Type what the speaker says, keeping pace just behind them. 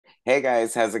Hey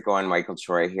guys, how's it going? Michael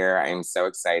Troy here. I'm so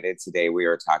excited. Today we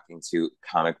are talking to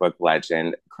comic book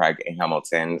legend Craig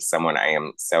Hamilton, someone I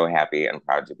am so happy and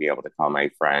proud to be able to call my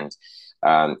friend.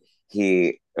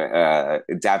 He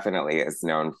definitely is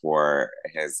known for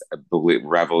his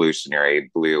revolutionary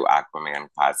blue Aquaman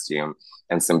costume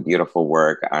and some beautiful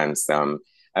work on some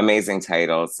amazing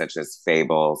titles such as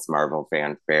Fables, Marvel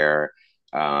Fanfare,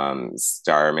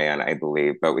 Starman, I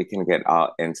believe, but we can get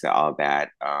all into all that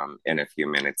in a few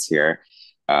minutes here.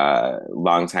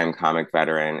 Longtime comic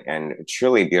veteran and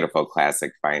truly beautiful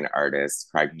classic fine artist,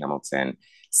 Craig Hamilton.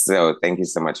 So thank you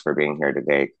so much for being here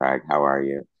today, Craig. How are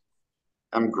you?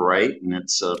 I'm great, and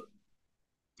it's a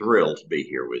thrill to be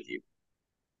here with you.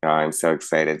 Oh, I'm so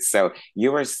excited. So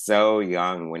you were so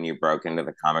young when you broke into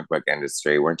the comic book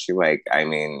industry, weren't you? Like, I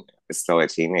mean, still a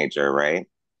teenager, right?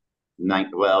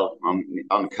 Well, I'm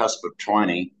on the cusp of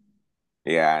 20.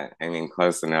 Yeah, I mean,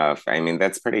 close enough. I mean,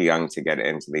 that's pretty young to get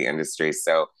into the industry.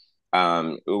 So,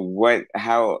 are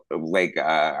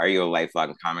you a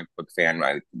lifelong comic book fan?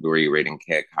 Were you reading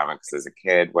kid comics as a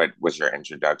kid? What was your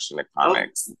introduction to Oh,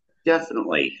 comics?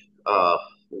 definitely. Uh,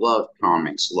 Loved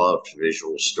comics, loved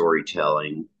visual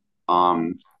storytelling.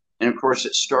 Um, and of course,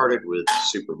 it started with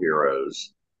superheroes.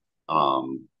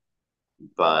 Um,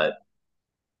 but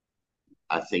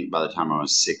I think by the time I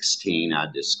was 16, I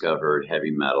discovered heavy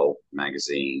metal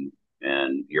magazine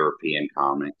and European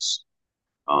comics,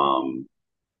 um,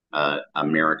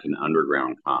 American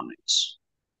underground comics.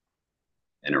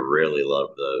 And I really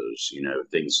loved those,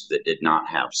 things that did not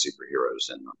have superheroes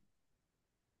in them.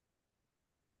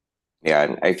 Yeah,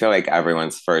 and I feel like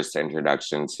everyone's first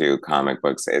introduction to comic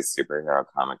books is superhero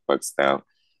comic books, though.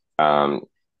 Um,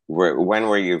 when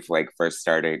were you like first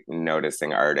started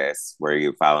noticing artists? Were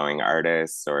you following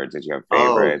artists, or did you have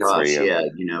Oh favorites? Were gosh, you? yeah,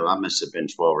 I must have been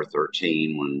 12 or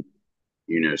 13 when,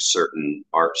 certain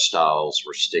art styles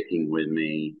were sticking with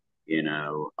me,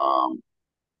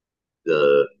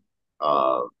 the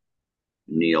uh,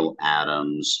 Neil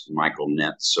Adams, Michael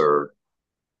Netzer,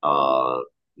 uh,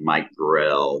 Mike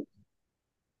Grell.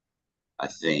 I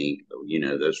think,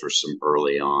 those were some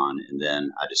early on. And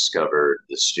then I discovered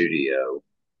the studio,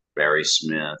 Barry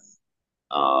Smith,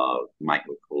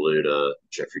 Michael Kaluta,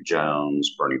 Jeffrey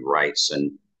Jones, Bernie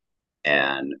Wrightson,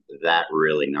 and that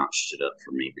really notched it up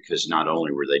for me because not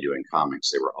only were they doing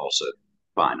comics, they were also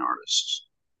fine artists.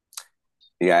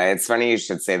 Yeah, it's funny you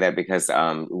should say that because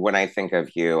when I think of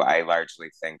you, I largely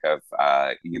think of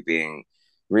you being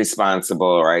responsible,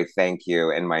 or I thank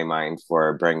you in my mind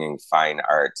for bringing fine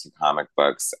art to comic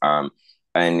books.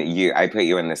 I put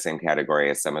you in the same category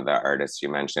as some of the artists you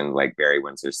mentioned, like Barry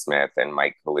Windsor Smith and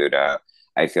Mike Kaluta.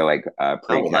 I feel like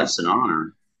Oh, well, that's an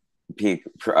honor. Pete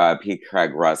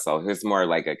Craig Russell, who's more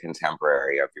like a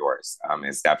contemporary of yours,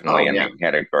 is definitely Oh, in yeah. that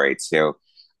category too.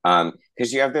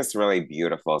 Because you have this really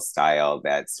beautiful style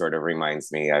that sort of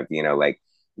reminds me of, like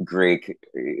Greek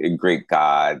Greek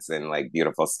gods and like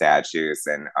beautiful statues.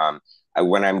 And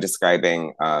when I'm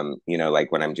describing,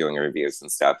 like when I'm doing reviews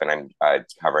and stuff, and I'm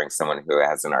covering someone who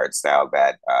has an art style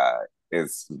that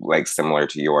is like similar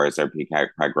to yours or Pete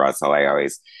Craig Russell, I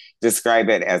always describe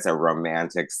it as a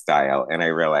romantic style. And I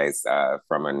realize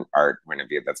from an art point of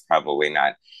view, that's probably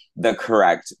not the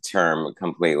correct term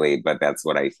completely, but that's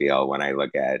what I feel when I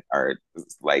look at art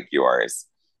like yours.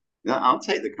 No, I'll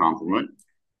take the compliment.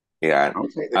 Yeah. I'll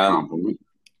take the Um, compliment.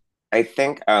 I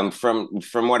think from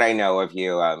what I know of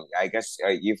you, I guess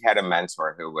you've had a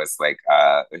mentor who was like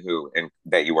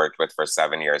that you worked with for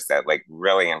 7 years that like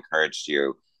really encouraged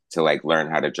you to like learn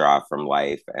how to draw from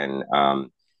life and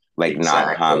like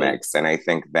not Exactly. comics. And I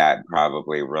think that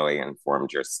probably really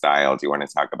informed your style. Do you want to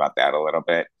talk about that a little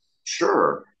bit?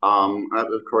 Sure.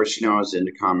 Of course, I was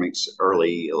into comics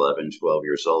early, 11, 12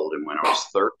 years old. And when I was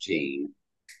 13,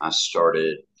 I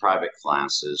started private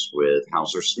classes with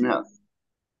Hauser Smith,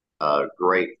 a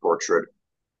great portrait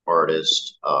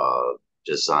artist,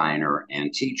 designer,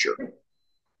 and teacher.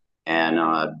 And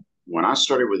when I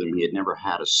started with him, he had never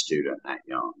had a student that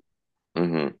young.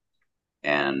 Hmm.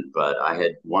 But I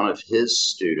had one of his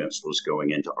students was going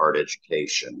into art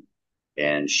education,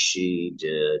 and she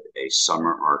did a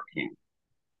summer art camp,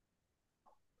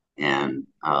 and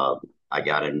I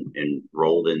got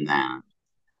enrolled in that.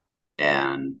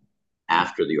 And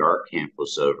after the art camp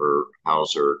was over,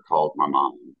 Hauser called my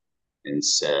mom and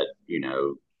said,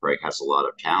 Craig has a lot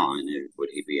of talent, and would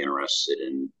he be interested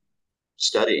in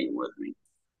studying with me?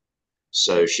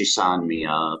 So she signed me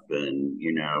up, and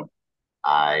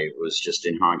I was just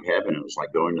in hog heaven. It was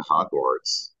like going to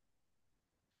Hogwarts.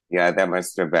 Yeah, that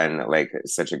must have been like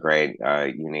such a great,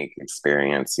 unique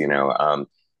experience.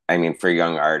 I mean, for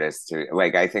young artists to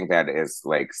like, I think that is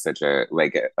like such a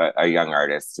like a young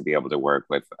artist to be able to work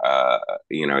with a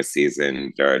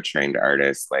seasoned or a trained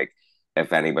artist. Like,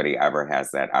 if anybody ever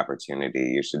has that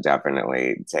opportunity, you should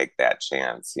definitely take that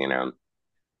chance.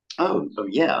 Oh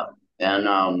yeah, and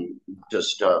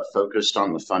just focused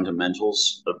on the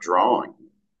fundamentals of drawing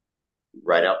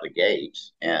right out the gate,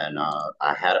 and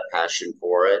I had a passion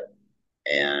for it,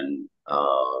 and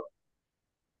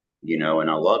and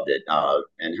I loved it.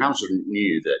 And Hauser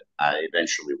knew that I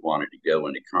eventually wanted to go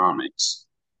into comics,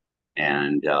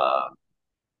 and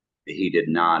he did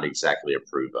not exactly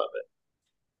approve of it,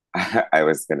 I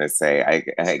was gonna say, I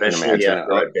can especially imagine.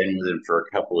 after I'd been with him for a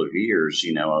couple of years.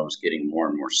 I was getting more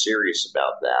and more serious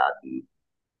about that, and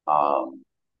um,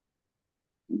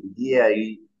 yeah,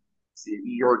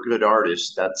 you're a good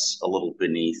artist. That's a little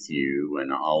beneath you,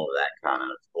 and all of that kind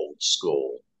of old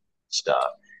school stuff.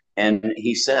 And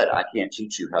he said, I can't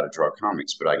teach you how to draw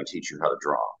comics, but I can teach you how to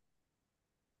draw.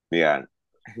 Yeah,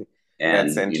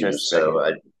 that's And,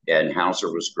 interesting. and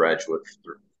Hauser was graduate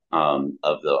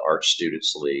of the Art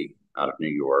Students League out of New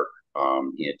York.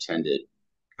 He attended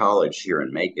college here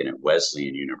in Macon at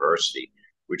Wesleyan University,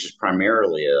 which is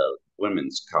primarily a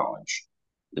women's college.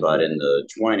 But Hmm. in the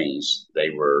 20s, they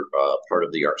were part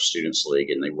of the Art Students League,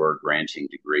 and they were granting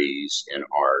degrees in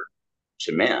art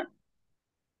to men.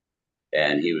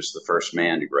 And he was the first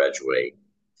man to graduate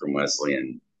from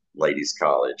Wesleyan Ladies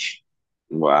College.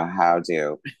 Well, how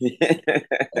do?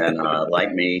 And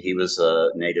like me, he was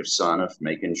a native son of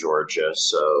Macon, Georgia.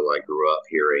 So I grew up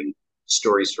hearing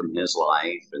stories from his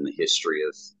life and the history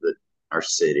of our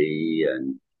city.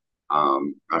 And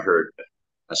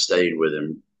I studied with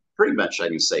him pretty much, I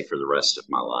can say, for the rest of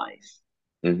my life.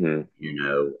 Hmm. You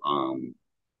know,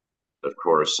 of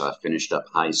course, I finished up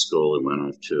high school and went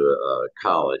off to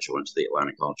college. I went to the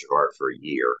Atlanta College of Art for a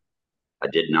year. I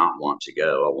did not want to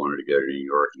go. I wanted to go to New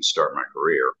York and start my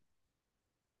career.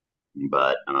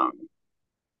 But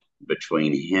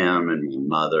between him and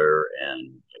my mother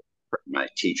and my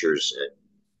teachers at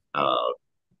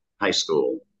high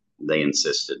school, they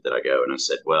insisted that I go. And I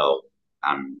said, well,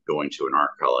 I'm going to an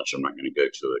art college. I'm not going to go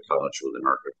to a college with an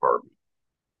art department.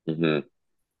 Hmm.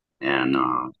 And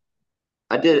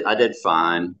I did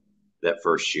fine that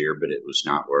first year, but it was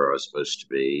not where I was supposed to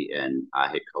be. And I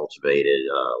had cultivated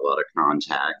a lot of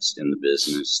contacts in the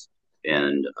business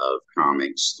end of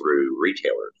comics through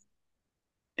retailers.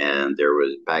 And there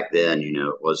was back then,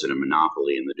 it wasn't a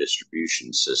monopoly in the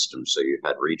distribution system. So you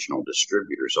had regional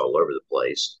distributors all over the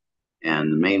place.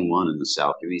 And the main one in the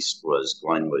Southeast was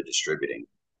Glenwood Distributing.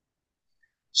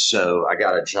 So I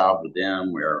got a job with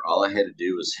them where all I had to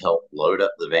do was help load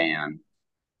up the van,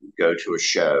 go to a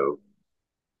show,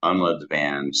 unload the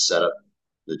van, set up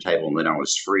the table, and then I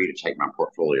was free to take my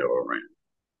portfolio around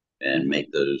and Hmm.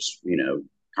 make those,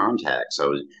 contacts.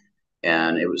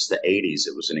 And it was the 80s.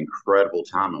 It was an incredible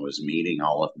time. I was meeting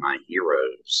all of my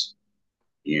heroes,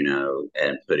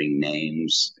 and putting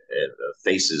names,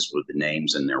 faces with the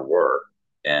names in their work.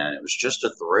 And it was just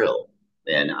a thrill.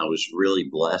 And I was really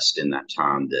blessed in that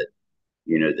time that,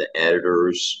 the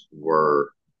editors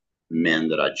were men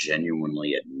that I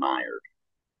genuinely admired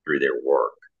through their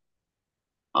work.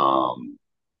 Um,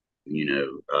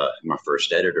 my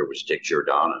first editor was Dick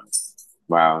Giordano.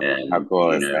 Wow, how And,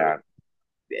 cool is that?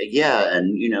 yeah,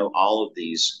 and, all of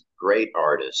these great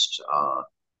artists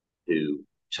who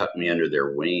took me under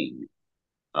their wing,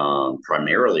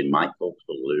 primarily Michael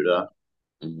Paluda.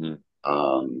 Hmm.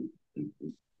 Um,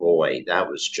 Boy, that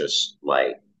was just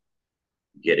like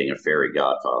getting a fairy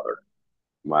godfather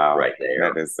Wow, right there.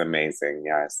 that is amazing.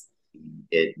 Yes.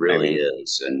 It I really mean,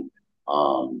 is. And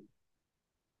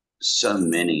so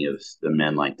many of the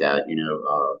men like that,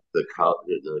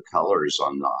 the colors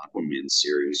on the Aquaman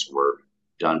series were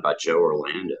done by Joe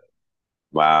Orlando.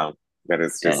 wow, that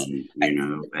is just, And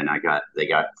I, and they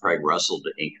got Craig Russell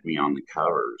to ink me on the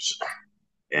covers.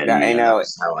 And I know,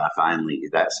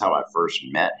 that's how I first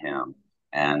met him,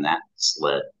 and that's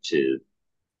led to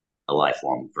a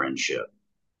lifelong friendship.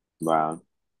 wow,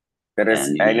 that is,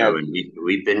 And I know, and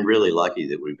we've been really lucky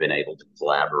that we've been able to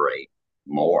collaborate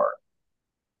more.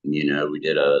 We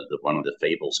did one of the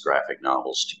Fables graphic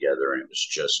novels together, and it was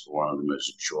just one of the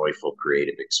most joyful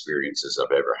creative experiences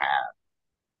I've ever had.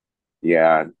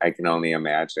 yeah, I can only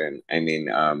imagine. I mean,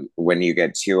 when you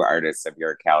get two artists of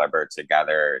your caliber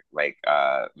together, like,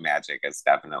 magic is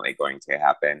definitely going to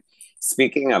happen.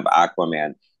 Speaking of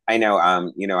Aquaman, I know,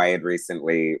 I had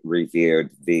recently reviewed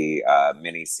the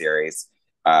mini series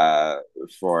uh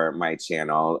for my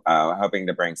channel, hoping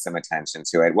to bring some attention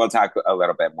to it. We'll talk a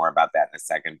little bit more about that in a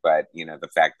second, but the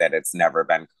fact that it's never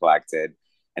been collected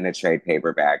and a trade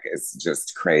paperback is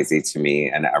just crazy to me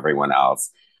and everyone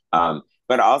else.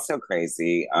 But also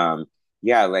crazy.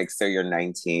 Yeah, like, so you're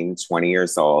 19, 20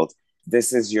 years old.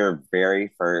 This is your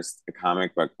very first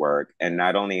comic book work. And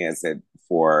not only is it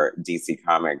for DC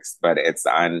Comics, but it's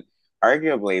on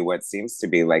arguably what seems to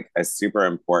be like a super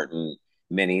important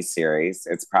mini series.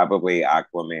 It's probably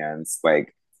Aquaman's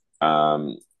like,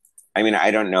 I mean,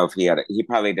 I don't know if he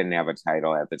probably didn't have a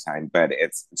title at the time, but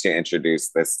it's to introduce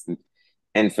this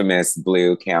infamous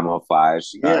blue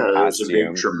camouflage Yeah, it was a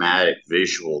big costume. dramatic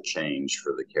visual change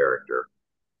for the character.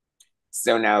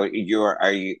 So now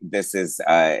this is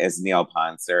Neil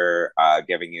Ponser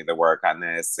giving you the work on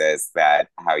this? Is that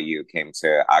how you came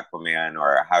to Aquaman,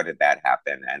 or how did that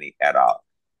happen any at all?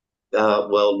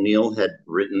 Well, Neil had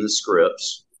written the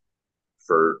scripts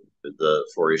for the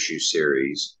four-issue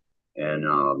series,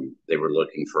 and they were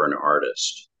looking for an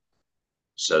artist.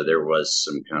 So there was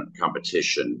some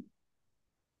competition,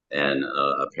 and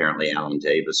apparently Alan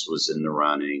Davis was in the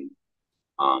running,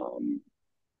 um,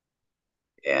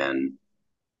 and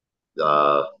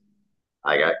uh,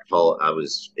 I got called. I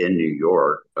was in New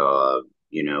York.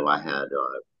 I had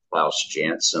Klaus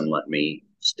Janson let me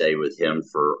stay with him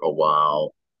for a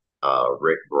while.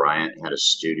 Rick Bryant had a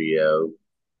studio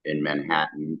in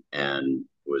Manhattan and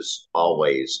was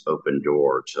always open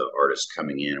door to artists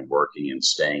coming in and working and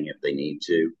staying if they need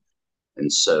to.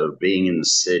 And so being in the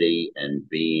city and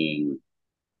being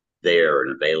there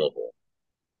and available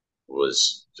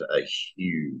was a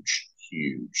huge,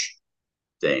 huge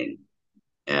thing.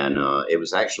 And it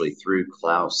was actually through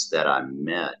Klaus that I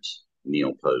met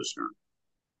Neil Posner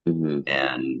Mm-hmm.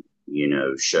 and,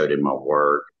 showed him my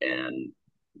work and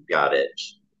got it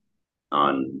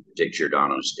on Dick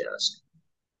Giordano's desk.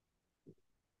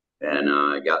 And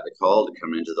I got the call to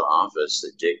come into the office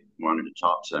that Dick wanted to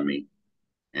talk to me.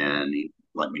 And he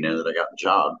let me know that I got the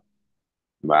job.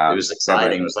 It Wow, was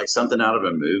exciting. It was like something out of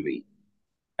a movie.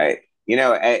 I,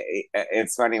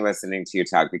 it's funny listening to you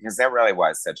talk because that really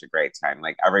was such a great time.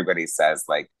 Like everybody says,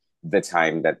 like the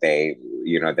time that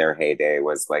their heyday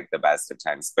was like the best of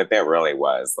times, but that really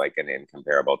was like an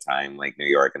incomparable time, like New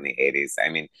York in the 80s. I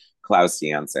mean, Klaus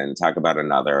Janson, talk about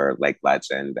another like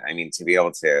legend. I mean, to be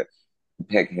able to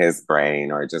pick his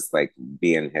brain or just like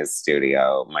be in his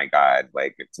studio, my God,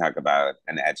 like talk about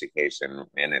an education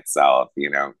in itself.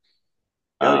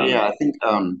 Oh, yeah. Um, I think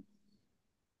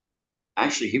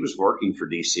actually he was working for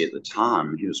DC at the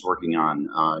time. He was working on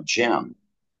Gem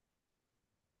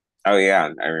oh yeah,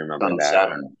 I remember on that.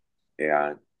 Saturn.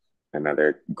 Yeah,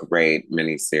 another great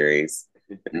miniseries.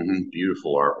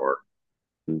 Beautiful artwork.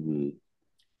 hmm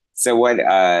So what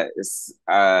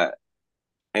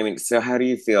I mean, so how do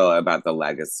you feel about the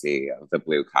legacy of the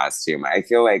blue costume? I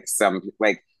feel like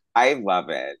I love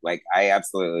it. Like I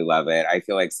absolutely love it. I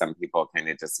feel like some people kind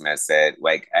of dismiss it.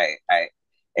 Like I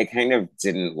it kind of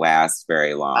didn't last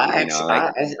very long, I actually like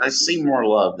I see more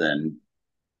love than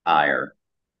ire.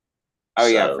 oh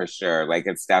yeah, for So sure. Like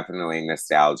it's definitely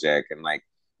nostalgic, and like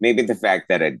maybe the fact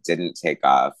that it didn't take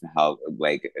off help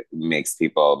like makes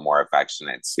people more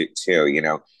affectionate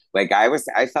too. Like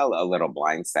I felt a little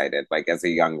blindsided like as a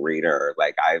young reader.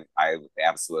 Like I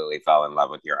absolutely fell in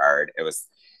love with your art. It was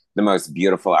the most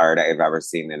beautiful art I've ever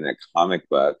seen in a comic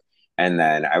book. And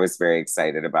then I was very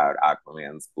excited about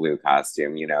Aquaman's blue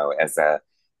costume, as a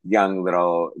young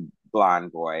little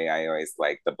blonde boy. I always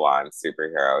liked the blonde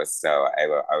superheroes, so I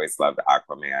always loved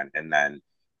Aquaman. And then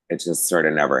it just sort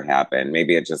of never happened.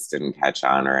 Maybe it just didn't catch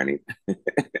on or anything,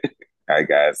 I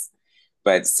guess.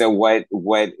 But so what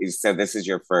so this is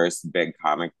your first big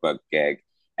comic book gig.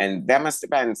 And that must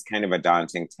have been kind of a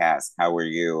daunting task. How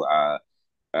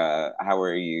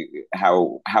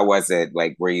was it?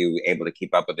 Like, were you able to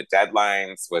keep up with the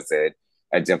deadlines? Was it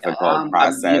a difficult I'm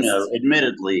process?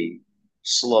 admittedly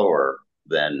slower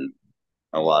than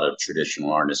a lot of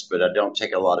traditional artists, but I don't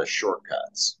take a lot of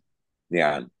shortcuts.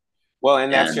 Yeah. Well,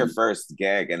 and that's your And first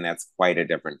gig, and that's quite a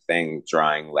different thing,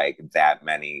 drawing like that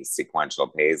many sequential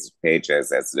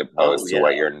pages as oh opposed to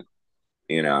what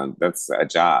yeah, that's a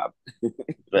job.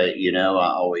 but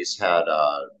I always had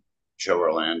Joe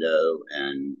Orlando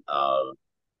and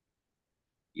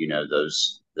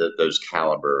those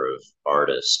caliber of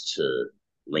artists to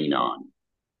lean on.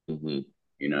 hmm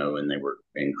And they were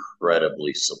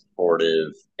incredibly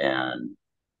supportive and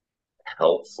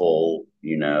helpful.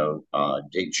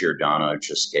 Dick Giordano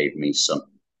just gave me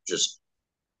just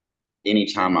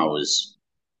anytime I was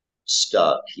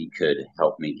stuck, he could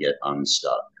help me get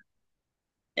unstuck.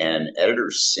 And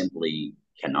editors simply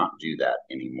cannot do that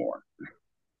anymore.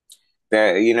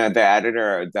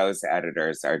 those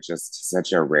editors are just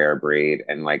such a rare breed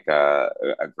and like a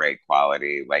great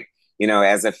quality. Like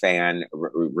as a fan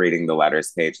reading the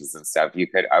letters pages and stuff, you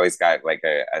could always got like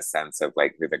a sense of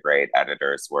like who the great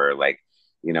editors were, like,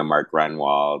 Mark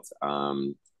Renwald,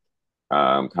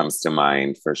 comes to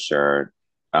mind for sure.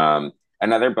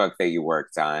 Another book that you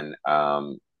worked on,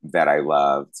 that I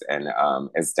loved, and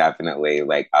is definitely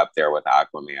like up there with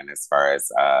Aquaman as far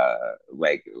as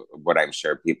like what I'm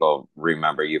sure people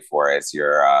remember you for, is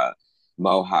your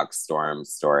Mohawk Storm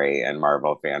story and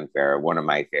Marvel Fanfare. One of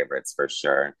my favorites for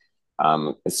sure.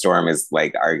 Storm is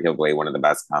like arguably one of the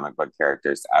best comic book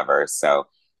characters ever. So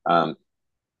um,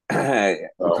 Well,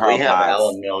 we Carl have Potts.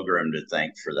 Alan Milgram to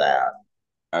thank for that.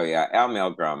 Oh yeah, Al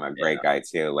Milgrom, a great Yeah. guy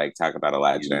too. Like talk about a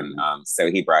legend. And, So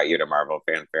he brought you to Marvel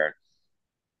Fanfare.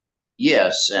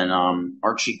 yes, and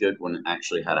Archie Goodwin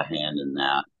actually had a hand in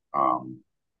that.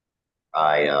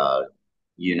 I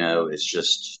it's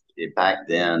just back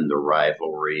then the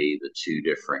rivalry, the two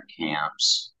different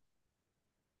camps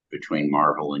between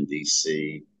Marvel and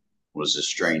DC was a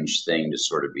strange thing to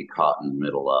sort of be caught in the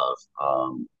middle of.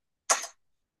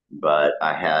 But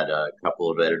I had a couple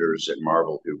of editors at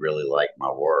Marvel who really liked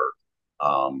my work,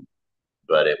 um,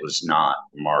 but it was not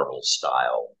Marvel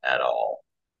style at all,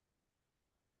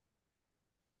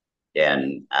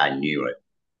 and I knew it.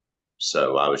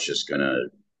 So I was just going to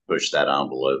push that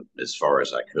envelope as far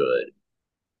as I could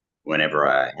whenever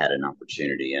I had an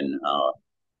opportunity. And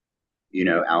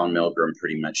Alan Milgram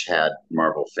pretty much had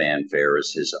Marvel Fanfare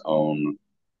as his own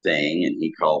thing, and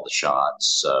he called the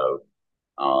shots. So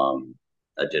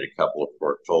I did a couple of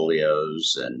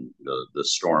portfolios and the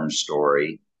Storm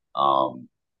story. Um,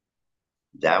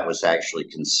 that was actually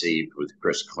conceived with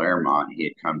Chris Claremont. He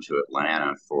had come to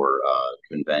Atlanta for a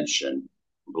convention.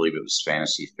 I believe it was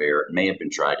Fantasy Fair. It may have been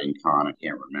Dragon Con. I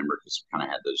can't remember because we kind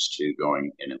of had those two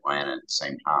going in Atlanta at the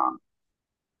same time.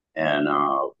 And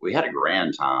we had a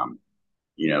grand time,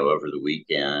 over the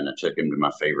weekend. I took him to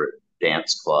my favorite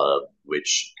dance club,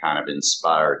 which kind of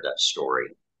inspired that story.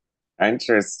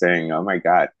 Interesting. Oh my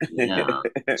God. Yeah.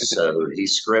 So he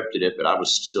scripted it, but I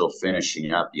was still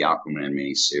finishing up the Aquaman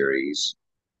miniseries.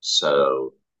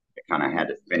 So I kind of had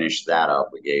to finish that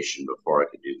obligation before I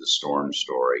could do the Storm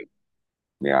story.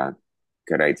 Yeah,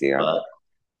 good idea. But,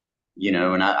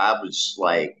 and I was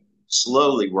like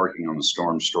slowly working on the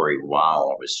Storm story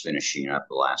while I was finishing up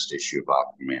the last issue of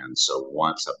Aquaman. So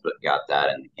once got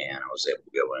that in the can, I was able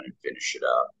to go in and finish it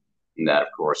up. And that, of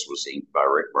course, was inked by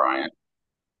Rick Bryant.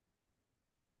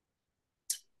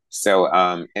 So,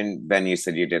 and then you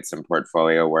said you did some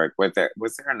portfolio work. Was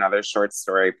there another short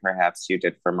story perhaps you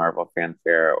did for Marvel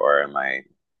Fanfare, or am I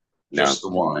no? Just the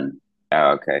one,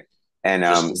 Oh, okay. And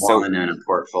just the one and a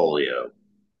portfolio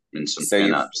and some so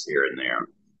you pinups here and there. And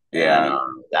yeah,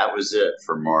 that was it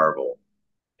for Marvel.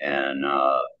 And,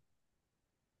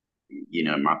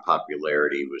 my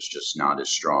popularity was just not as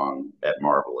strong at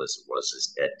Marvel as it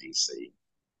was at DC.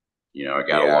 I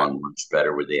got yeah, along much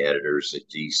better with the editors at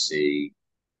DC.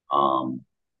 Um,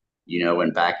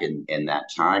 and back in that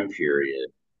time period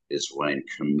is when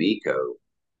Kamiko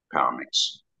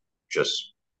comics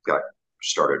just got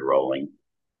started rolling.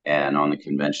 And on the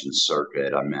convention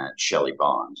circuit, I met Shelley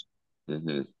Bond.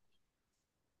 mm-hmm,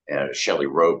 Shelley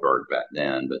Roberg back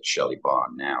then, but Shelley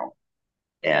Bond now.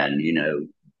 And,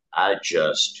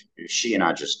 she and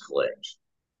I just clicked.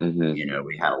 mm-hmm.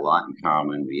 We had a lot in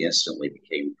common. We instantly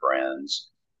became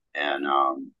friends. And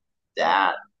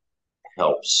that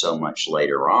helped so much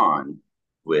later on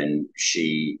when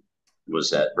she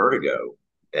was at Vertigo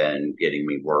and getting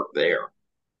me work there,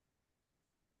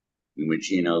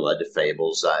 which, led to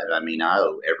Fables. I mean, I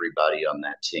owe everybody on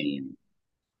that team,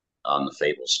 on the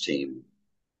Fables team,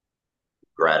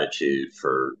 gratitude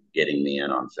for getting me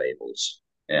in on Fables.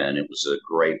 And it was a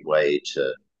great way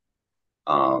to,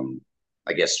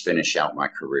 I guess, finish out my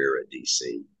career at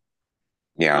DC.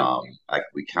 Yeah,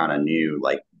 We kind of knew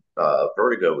like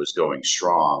Vertigo was going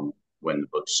strong when the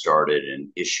book started.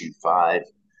 In issue 5,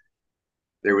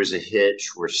 there was a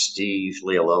hitch where Steve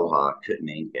Lealoha couldn't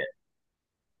ink it.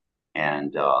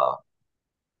 And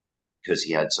because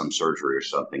he had some surgery or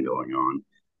something going on.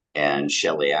 And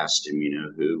Shelley asked him,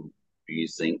 who do you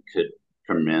think could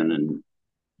come in and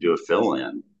do a fill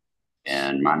in?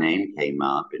 And my name came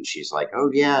up, and she's like,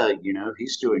 "Oh yeah,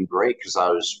 he's doing great." Because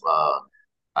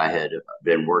I had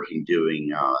been working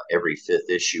doing every 5th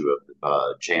issue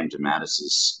of Jam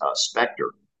DeMatteis's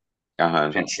Spectre,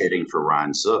 uh-huh. pinch hitting for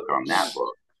Ryan Zook on that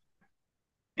book.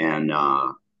 And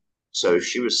so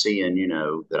she was seeing,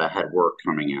 that I had work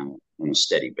coming out on a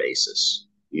steady basis.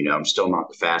 I'm still not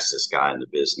the fastest guy in the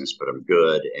business, but I'm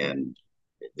good, and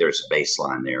there's a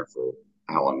baseline there for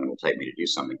how long it will take me to do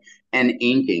something. And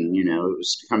inking, it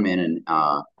was to come in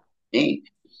and ink.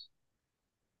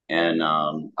 And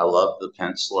I loved the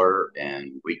penciler,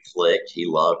 and we clicked. He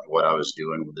loved what I was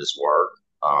doing with his work,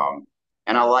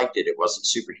 and I liked it. It wasn't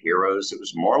superheroes; it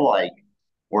was more like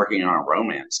working on a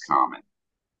romance comic,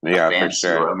 a Yeah, for fantasy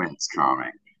sure. romance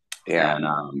comic. Yeah.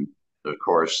 And of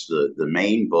course, the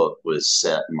main book was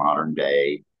set in modern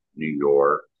day New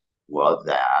York. Love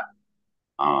that.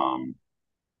 Um,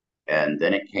 and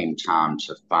then it came time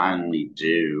to finally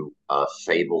do a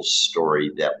fable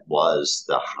story that was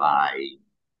the high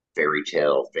fairy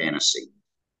tale fantasy.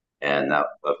 And that,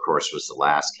 of course, was The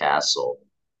Last Castle,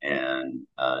 and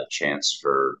a chance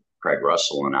for Craig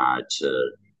Russell and I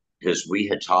to, because we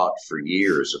had talked for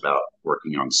years about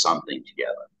working on something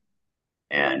together.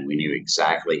 And we knew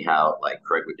exactly how, like,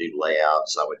 Craig would do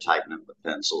layouts, I would tighten up the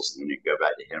pencils, and then we'd go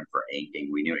back to him for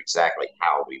inking. We knew exactly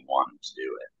how we wanted to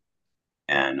do it.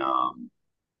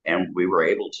 And we were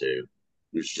able to.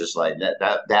 It was just like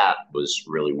that was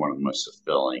really one of the most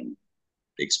fulfilling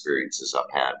experiences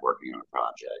I've had working on a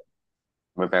project.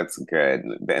 Well, that's good.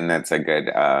 And that's a good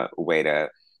way to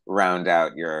round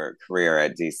out your career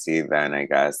at DC then, I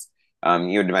guess.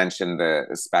 You had mentioned the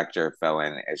Spectre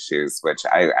fill-in issues, which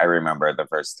I remember the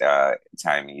first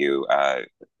time you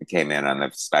came in on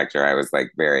the Spectre, I was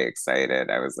like very excited.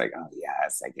 I was like, oh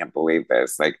yes, I can't believe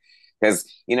this. Like, because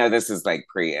this is like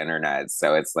pre-internet,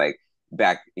 so it's like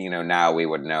back, now we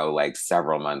would know like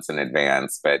several months in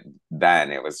advance, but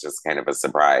then it was just kind of a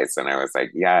surprise. And I was like,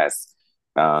 yes.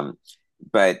 Um,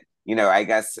 but I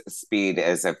guess speed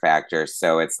is a factor.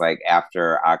 So it's like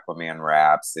after Aquaman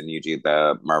wraps and you do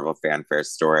the Marvel Fanfare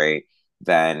story,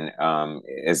 then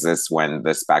is this when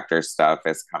the Spectre stuff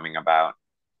is coming about?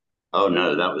 Oh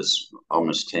no, that was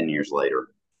almost 10 years later,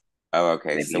 Oh,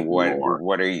 okay. maybe So even more.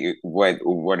 what are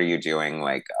you doing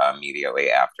like immediately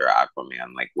after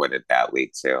Aquaman? Like what did that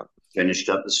lead to? Finished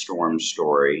up the Storm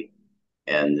story,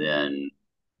 and then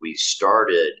we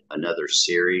started another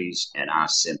series, and I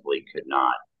simply could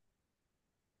not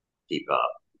keep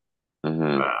up.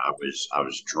 Mm-hmm. I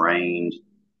was drained.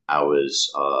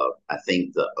 I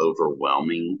think the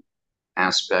overwhelming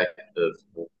aspect of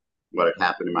what had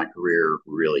happened in my career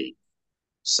really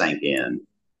sank in.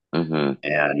 Mm-hmm.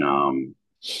 And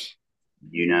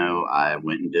I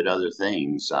went and did other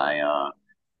things. I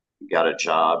got a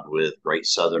job with Great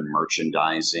Southern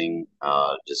Merchandising,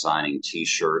 designing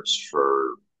T-shirts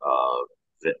for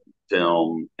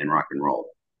film and rock and roll,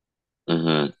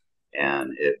 Mm-hmm.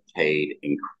 and it paid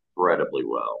incredibly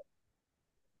well.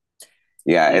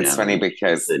 Yeah, You it's know, funny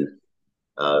because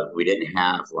we didn't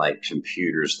have like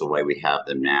computers the way we have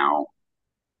them now,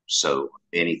 so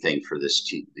anything for these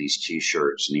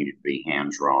T-shirts needed to be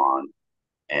hand drawn.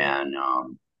 And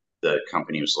the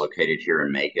company was located here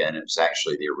in Macon, and it was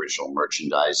actually the original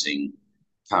merchandising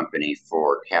company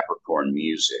for Capricorn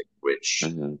Music, which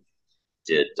mhm.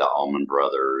 did the Allman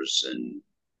Brothers and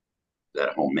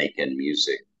that whole Macon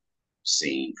music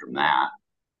scene from that.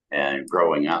 And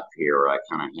growing up here, I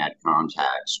kind of had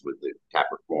contacts with the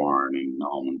Capricorn and the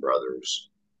Allman Brothers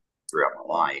throughout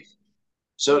my life.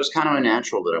 So it was kind of a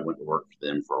natural that I went to work for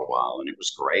them for a while, and it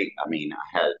was great. I mean,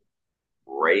 I had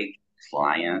great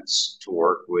clients to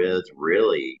work with,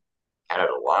 really added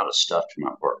a lot of stuff to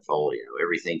my portfolio.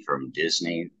 Everything from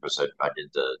Disney, because I did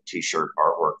the t-shirt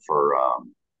artwork for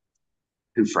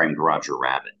Who Framed Roger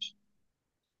Rabbit.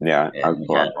 Yeah, And oh, we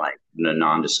had cool. like the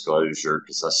non-disclosure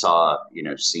because I saw,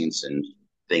 scenes and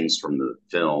things from the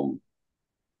film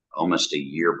almost a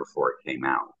year before it came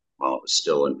out while it was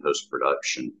still in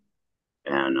post-production,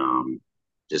 and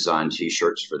designed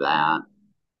t-shirts for that.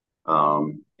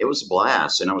 It was a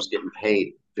blast, and I was getting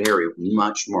paid very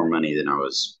much more money than I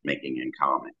was making in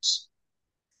comics.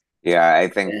 Yeah, I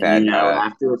think And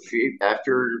that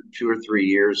after 2 or 3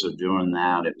 years of doing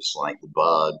that, it was like the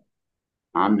bug.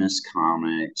 I miss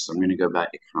comics. I'm going to go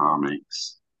back to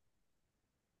comics.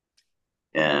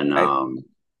 And I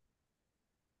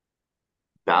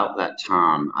about that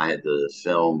time, I had the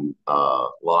film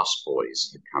Lost Boys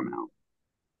had come out,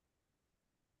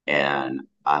 and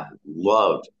I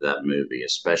loved that movie,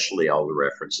 especially all the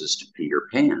references to Peter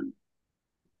Pan.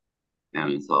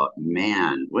 And I thought,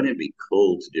 man, wouldn't it be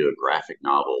cool to do a graphic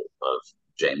novel of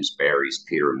James Barrie's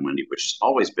Peter and Wendy, which has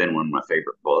always been one of my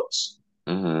favorite books.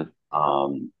 mhm.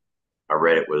 Um, I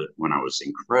read it when I was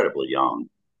incredibly young.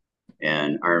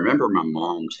 And I remember my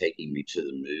mom taking me to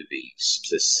the movies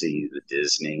to see the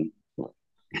Disney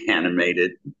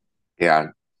animated.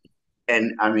 Yeah.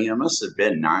 And I mean, I must have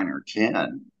been 9 or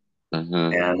 10.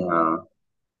 Hmm. And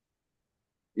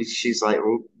she's like,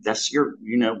 well, that's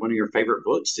one of your favorite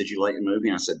books. Did you like the movie?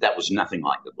 And I said, that was nothing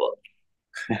like the book.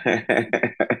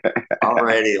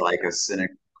 Already like a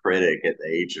cynic critic at the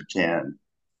age of 10.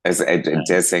 As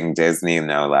dissing Disney,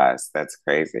 no less. That's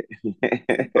crazy.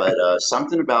 But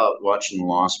something about watching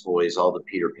Lost Boys, all the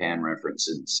Peter Pan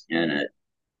references in it,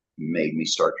 made me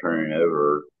start turning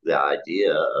over the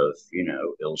idea of,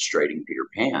 illustrating Peter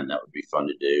Pan. That would be fun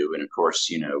to do. And of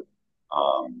course,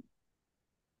 um,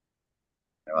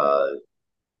 uh,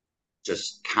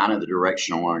 just kind of the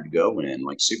direction I wanted to go in.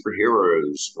 Like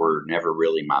superheroes were never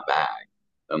really my bag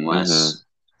Hmm. unless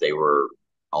they were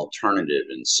alternative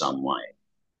in some way.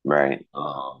 Right.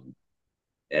 Um,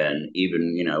 and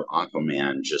even,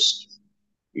 Aquaman just,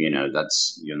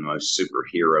 that's the most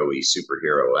superhero-y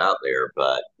superhero out there.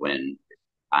 But when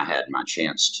I had my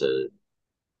chance to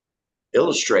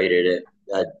illustrate it,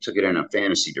 I took it in a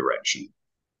fantasy direction,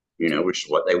 which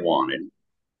is what they wanted.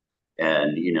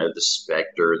 And, the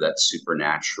Spectre, that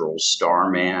supernatural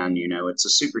Starman, it's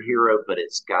a superhero, but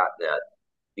it's got that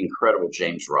incredible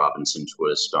James Robinson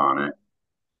twist on it.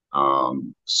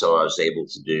 So I was able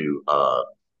to do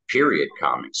period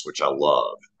comics, which I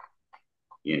love.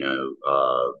 You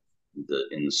know,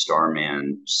 in the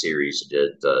Starman series, I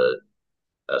did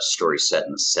a story set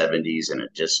in the '70s in a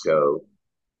disco,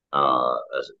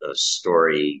 a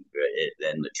story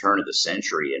in the turn of the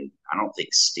century, and I don't think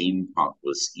steampunk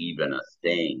was even a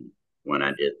thing when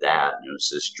I did that. And it was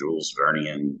this Jules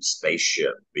Vernian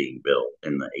spaceship being built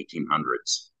in the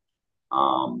 1800s.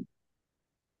 Um,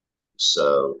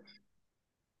 so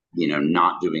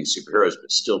not doing superheroes,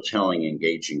 but still telling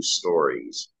engaging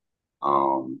stories.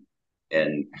 Um,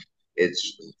 and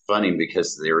it's funny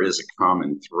because there is a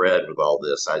common thread with all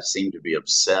this. I seem to be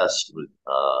obsessed with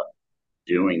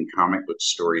doing comic book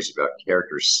stories about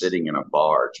characters sitting in a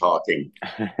bar talking.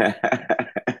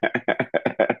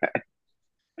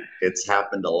 It's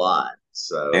happened a lot.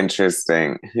 So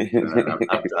Interesting.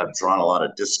 I've drawn a lot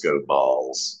of disco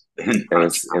balls in It my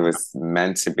time. was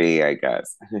meant to be, I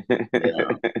guess.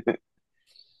 Yeah.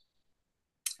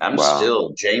 I'm Well,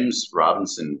 still, James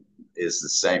Robinson is the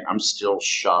same. I'm still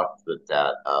shocked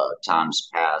that times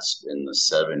past in the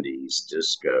 '70s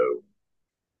disco,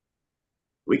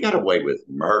 we got away with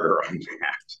murder on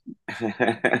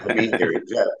that. I mean,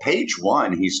 page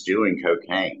one, he's doing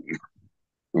cocaine.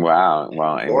 wow.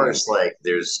 Well, And of I mean, course, like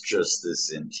there's just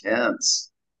this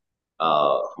intense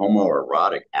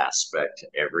homoerotic aspect to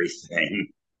everything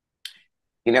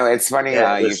it's funny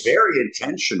that you was very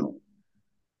intentional.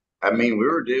 I mean, we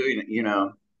were doing,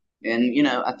 and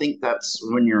I think that's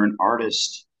when you're an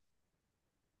artist,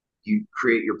 you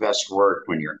create your best work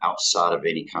when you're outside of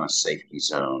any kind of safety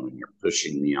zone and you're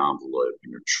pushing the envelope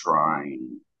and you're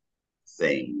trying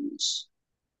things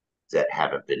that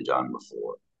haven't been done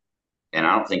before. And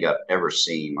I don't think I've ever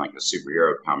seen like a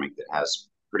superhero comic that has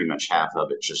pretty much half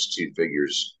of it just two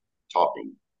figures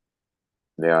talking.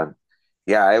 yeah.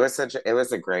 Yeah, it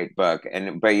was a great book.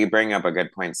 But you bring up a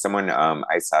good point.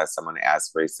 I saw someone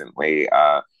ask recently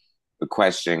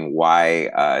questioning why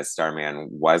Starman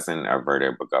wasn't a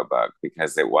Vertigo book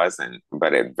because it wasn't,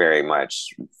 but it very much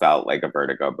felt like a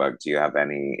Vertigo book. Do you have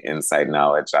any inside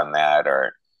knowledge on that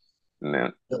or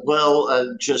no?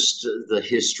 Well, just the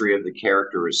history of the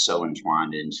character is so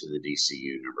entwined into the DC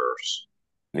universe,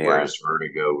 Yeah. whereas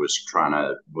Vertigo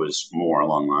was more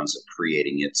along the lines of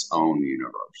creating its own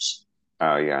universe.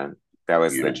 Oh yeah. That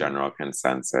was You the know, general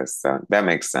consensus. So that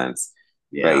makes sense.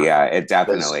 But yeah, yeah, it because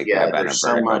definitely could have yeah, been a there's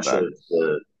so Vertigo much book. of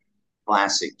the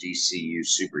classic DCU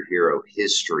superhero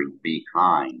history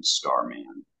behind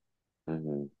Starman.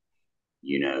 Hmm.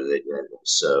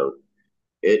 So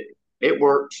it it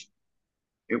worked.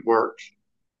 It worked.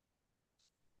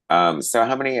 So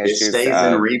how many It issues stays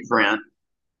in reprint.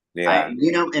 yeah,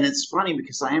 And it's funny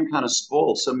because I am kind of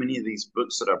spoiled. So many of these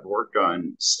books that I've worked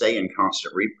on stay in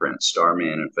constant reprint, Starman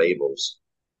and Fables.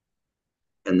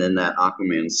 And then that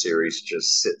Aquaman series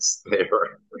just sits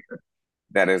there.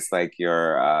 that is like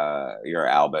your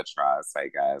albatross, I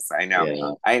guess.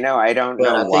 Yeah. I don't But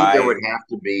know I think there why. would have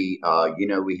to be,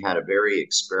 we had a very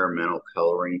experimental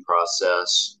coloring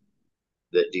process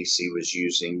that DC was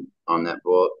using on that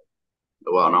book,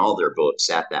 well, on all their books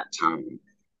at that time.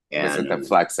 Was it And the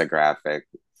flexographic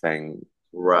thing?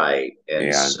 right.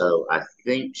 And Yeah. so I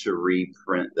think to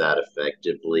reprint that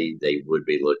effectively, they would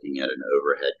be looking at an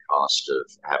overhead cost of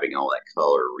having all that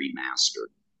color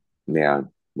remastered. Yeah.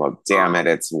 Well, damn it, Um,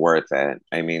 it's worth it.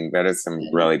 I mean, that is some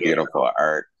and really beautiful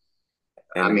art.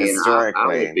 I And mean,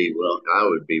 historically, I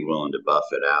would be willing to buff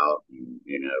it out and,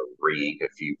 re-ink a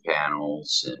few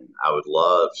panels. And I would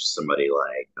love somebody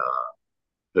like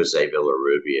Jose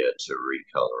Villarrubia to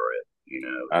recolor it.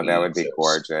 oh, that He would be just,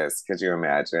 gorgeous. Could you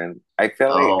imagine? I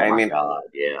feel like, oh I my mean, God,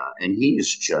 yeah. And he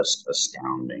is just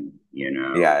astounding,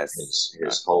 yes.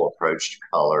 his whole approach to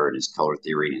color and his color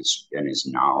theory and his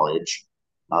knowledge.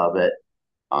 of it.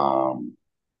 Um,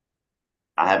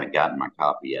 I haven't gotten my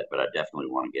copy yet, but I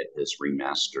definitely want to get his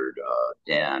remastered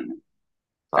Den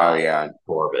Oh by yeah,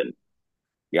 Corbin.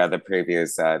 yeah. The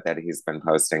previews that he's been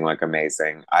posting look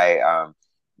amazing. I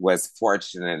was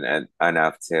fortunate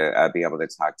enough to be able to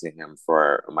talk to him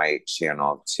for my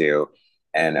channel too,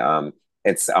 and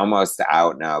it's almost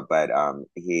out now. But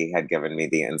he had given me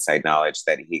the inside knowledge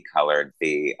that he colored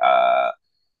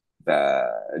the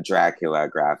Dracula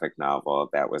graphic novel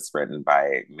that was written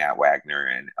by Matt Wagner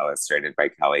and illustrated by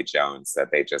Kelly Jones that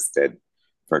they just did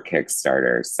for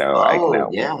Kickstarter. So I Oh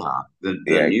cannot, yeah, the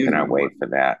yeah, I new cannot wait one. for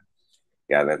that.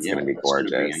 Yeah, that's Yeah, going to be that's going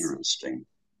to be gorgeous. interesting.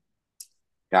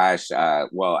 Gosh,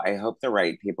 well, I hope the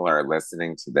right people are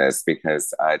listening to this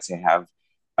because to have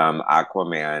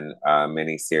Aquaman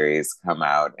miniseries come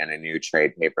out in a new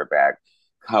trade paperback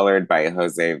colored by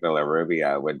Jose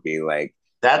Villarrubia would be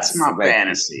That's my like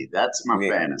fantasy. That's my yeah,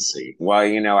 fantasy.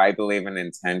 well, I believe in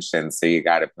intention, so you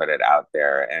got to put it out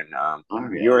there. And Oh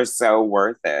yeah. you're so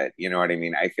worth it. You know what I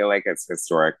mean? I feel like it's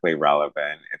historically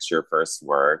relevant. It's your first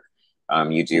work.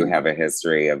 You do Mm. have a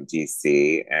history of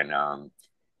DC and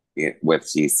with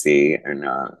DC and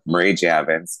Marie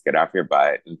Javins, get off your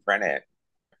butt and print it.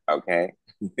 Okay.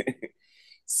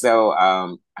 So,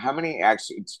 how many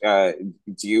actually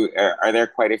do you are there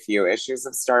quite a few issues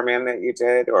of Starman that you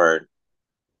did, or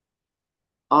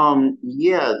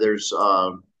Yeah, there's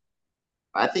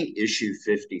I think issue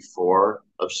 54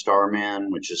 of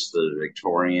Starman, which is the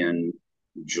Victorian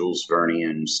Jules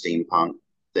Vernean steampunk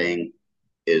thing,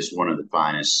 is one of the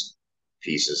finest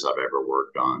pieces I've ever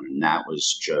worked on. And that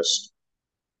was just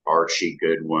Archie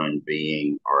Goodwin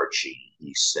being Archie.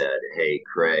 He said, "Hey,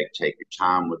 Craig, take your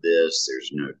time with this.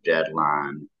 There's no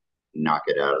deadline. Knock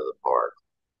it out of the park."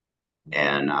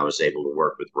 And I was able to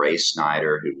work with Ray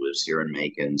Snyder, who lives here in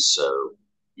Macon. So,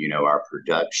 our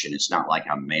production, it's not like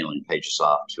I'm mailing pages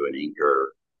off to an inker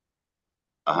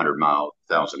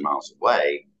 1,000 miles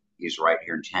away. He's right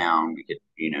here in town. We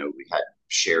had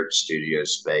shared studio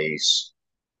space.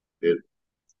 It,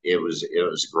 it was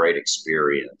a great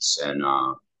experience. And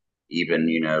even,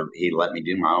 he let me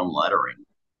do my own lettering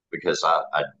because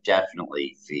I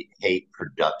definitely hate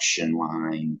production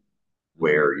line Mhm.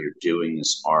 where you're doing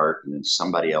this art and then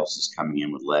somebody else is coming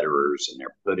in with letterers and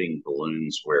they're putting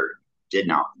balloons where you did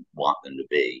not want them to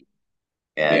be.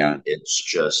 And Yeah.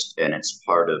 it's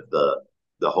part of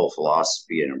the whole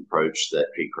philosophy and approach that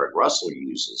P. Craig Russell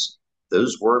uses.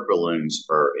 Those word balloons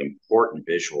are important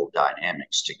visual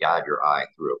dynamics to guide your eye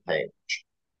through a page.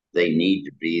 They need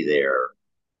to be there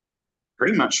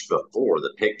pretty much before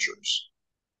the pictures,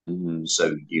 Mhm.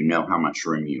 so you know how much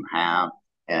room you have,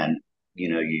 and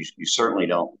you certainly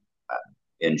don't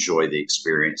enjoy the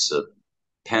experience of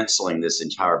penciling this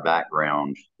entire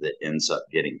background that ends up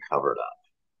getting covered up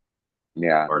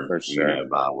Yeah, or for sure.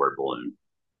 by a word balloon.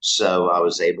 So I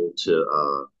was able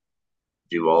to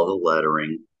do all the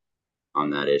lettering on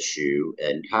that issue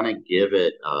and kind of give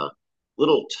it a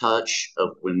little touch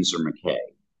of Winsor McKay,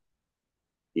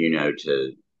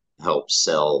 to help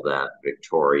sell that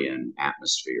Victorian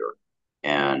atmosphere.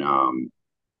 And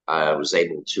I was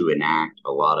able to enact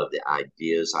a lot of the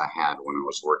ideas I had when I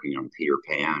was working on Peter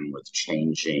Pan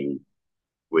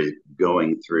with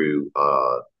going through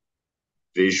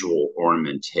visual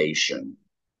ornamentation,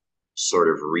 sort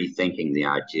of rethinking the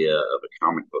idea of a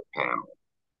comic book panel.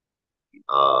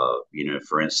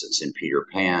 For instance, in Peter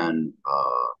Pan,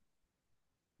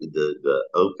 the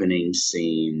opening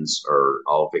scenes are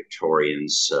all Victorian,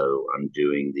 so I'm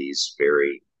doing these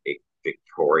very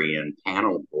Victorian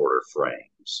panel border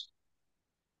frames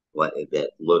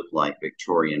that look like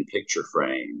Victorian picture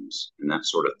frames and that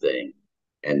sort of thing.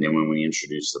 And then when we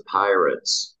introduced the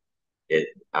pirates,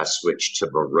 I switched to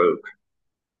Baroque,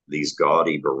 these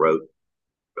gaudy Baroque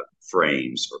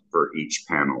frames for each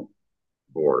panel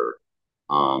border.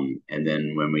 And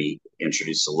then when we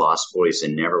introduce the Lost Boys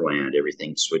in Neverland,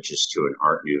 everything switches to an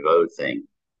Art Nouveau thing.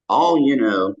 All,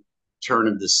 turn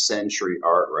of the century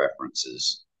art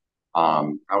references.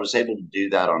 I was able to do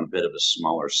that on a bit of a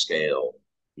smaller scale,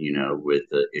 with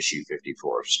the issue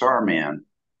 54 of Starman.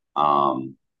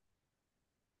 Um,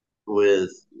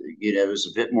 it was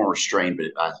a bit more restrained,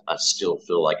 but I still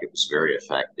feel like it was very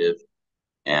effective.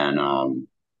 And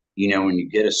when you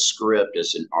get a script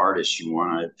as an artist, you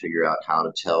want to figure out how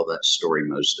to tell that story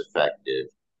most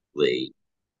effectively,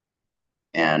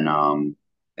 and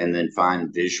then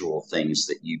find visual things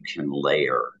that you can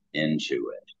layer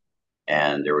into it.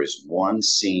 And there was one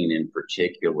scene in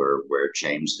particular where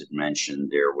James had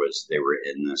mentioned they were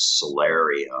in this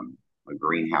solarium, a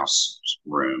greenhouse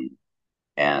room,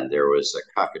 and there was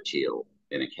a cockatiel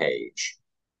in a cage.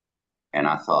 And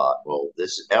I thought, well,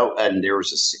 this. Oh, and there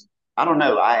was I don't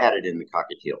know. I added in the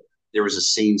cockatiel. There was a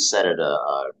scene set at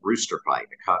a rooster fight,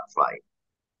 a cockfight,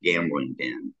 gambling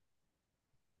den,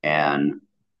 and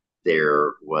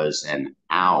there was an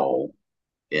owl.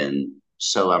 And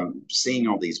so I'm seeing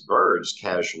all these birds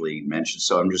casually mentioned.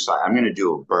 So I'm just like, I'm going to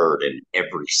do a bird in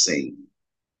every scene.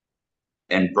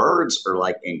 And birds are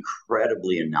like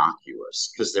incredibly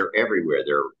innocuous because they're everywhere.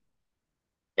 They're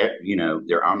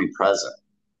omnipresent.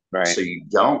 Right. So you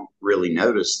don't really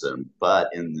notice them. But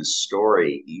in the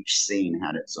story, each scene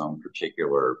had its own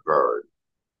particular bird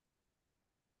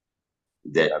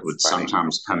that That's would funny.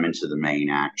 sometimes come into the main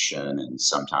action and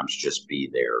sometimes just be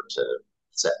there to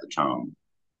set the tone.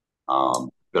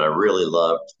 But I really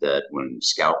loved that when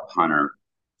Scout Hunter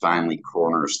finally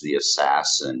corners the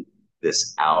assassin,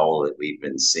 this owl that we've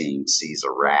been seeing sees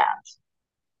a rat.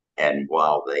 And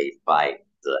while they fight,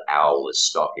 the owl is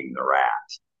stalking the rat.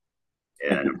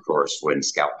 And of course, when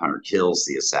Scout Hunter kills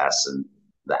the assassin,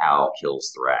 the owl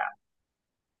kills the rat.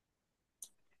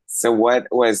 So what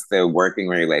was the working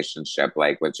relationship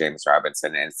like with James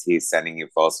Robinson? Is he sending you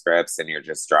full scripts and you're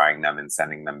just drawing them and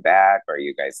sending them back? Are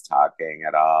you guys talking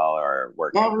at all or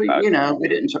Well, working about? we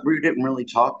didn't really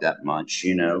talk that much,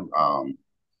 and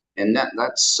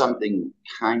that's something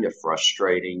kind of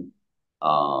frustrating.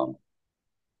 Um,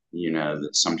 that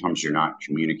sometimes you're not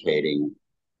communicating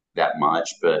that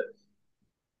much. But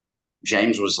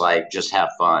James was like, just have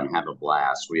fun, have a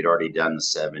blast. We'd already done the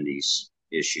 70s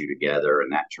issue together,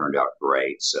 and that turned out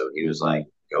great. So he was Mhm. like,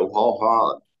 go haul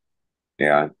hog.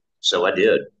 Yeah. So I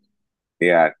did.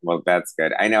 Yeah, well, that's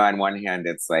good. I know on one hand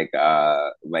it's like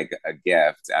a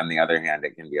gift. On the other hand,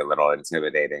 it can be a little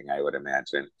intimidating, I would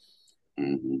imagine.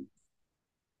 Mm-hmm.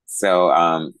 So,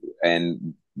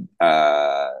 and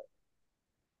uh,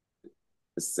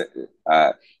 s-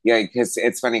 yeah, because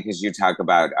it's funny because you talk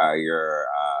about your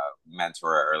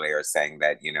mentor earlier saying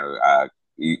that you,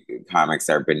 comics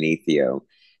are beneath you,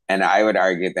 and I would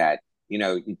argue that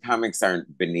comics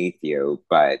aren't beneath you,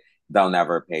 but they'll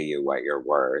never pay you what you're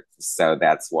worth. So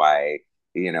that's why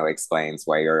explains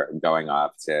why you're going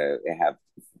off to have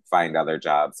find other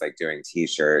jobs like doing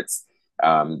T-shirts.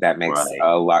 That makes Right.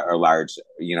 a large,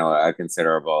 a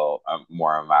considerable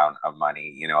more amount of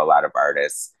money. A lot of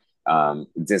artists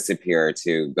disappear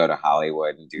to go to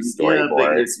Hollywood and do Yeah, but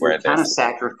storyboards you're where kind of there's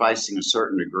sacrificing a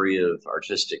certain degree of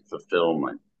artistic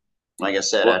fulfillment. Like I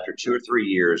said, well, after 2 or 3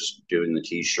 years doing the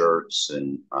t-shirts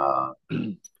and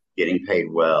getting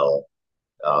paid well,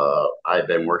 I've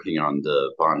been working on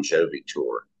the Bon Jovi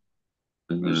tour.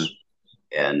 mhm.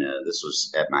 And this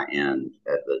was at my end,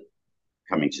 at the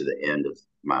coming to the end of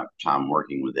my time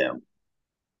working with them.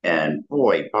 And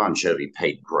boy, Bon Jovi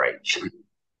paid great.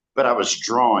 But I was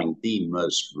drawing the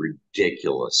most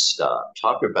ridiculous stuff.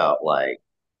 Talk about like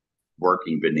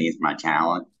working beneath my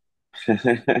talent.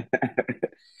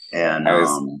 And I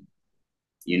was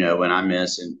when I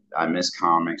miss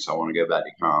comics, I want to go back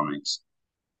to comics.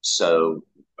 So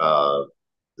uh,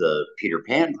 the Peter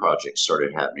Pan project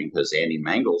started happening because Andy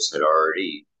Mangels had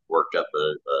already worked up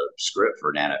a script for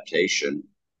an adaptation.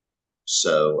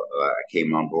 So I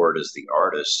came on board as the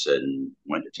artist and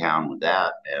went to town with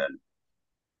that. And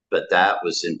but that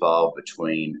was involved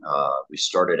between we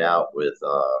started out with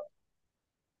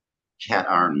Cat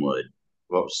Ironwood,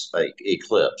 what was like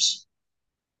Eclipse,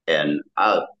 and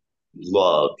I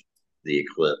loved the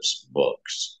Eclipse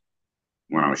books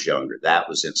when I was younger. That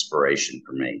was inspiration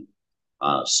for me.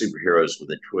 Superheroes with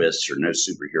a twist or no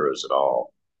superheroes at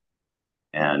all.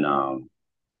 And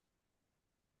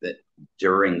that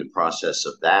during the process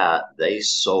of that, they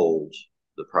sold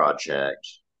the project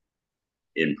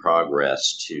in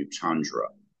progress to Tundra.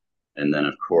 And then,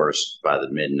 of course, by the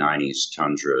mid 90s,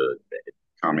 Tundra,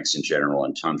 comics in general,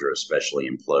 and Tundra especially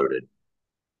imploded.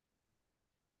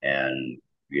 And,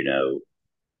 you know,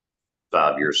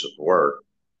 5 years of work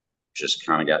just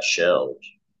kind of got shelved.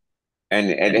 and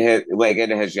And it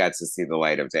has yet to see the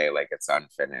light of day, like it's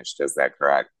unfinished. Is that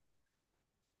correct?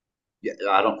 yeah,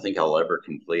 I don't think I'll ever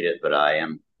complete it, but I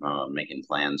am making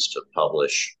plans to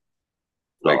publish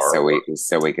the Like artwork.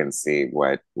 so we can see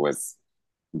what was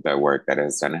the work that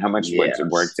is done. How much work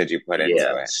Yes, did you put into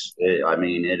it? yes. I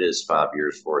mean, it is 5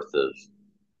 years worth of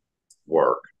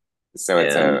work, So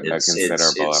it's and a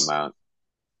considerable amount.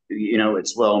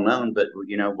 it's well known. But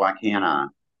why can't I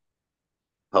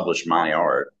publish my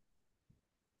art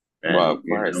Well, and of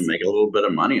course. make a little bit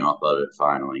of money off of it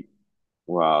finally?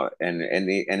 Well, and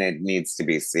it needs to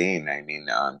be seen. I mean,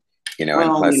 and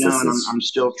Well, plus this and I'm is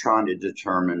still trying to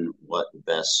determine what the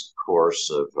best course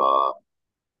of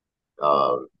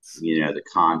uh, the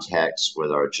context,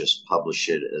 whether I just publish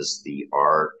it as the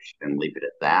art and leave it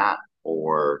at that,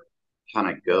 or kind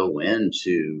of go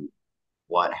into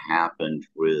what happened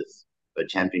with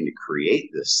attempting to create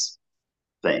this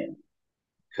thing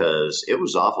because it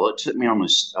was awful. It took me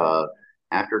almost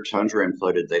after Tundra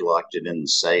imploded, they locked it in the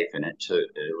safe, and it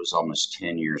was almost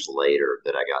 10 years later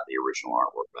that I got the original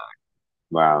artwork back.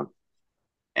 Wow.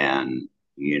 And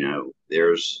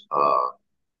there's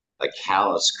a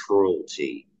callous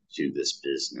cruelty to this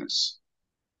business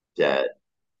that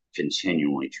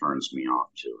continually turns me off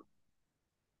to it.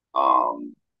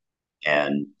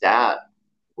 And that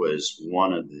was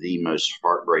one of the most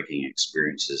heartbreaking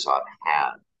experiences I've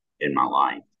had in my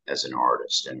life as an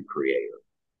artist and creator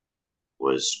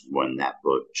was when that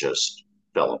book just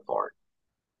fell apart.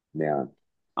 Yeah.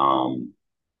 Um,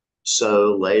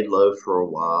 so laid low for a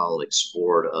while,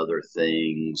 explored other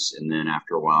things, and then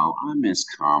after a while, I miss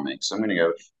comics. I'm going to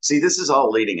go see. This is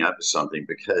all leading up to something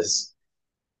because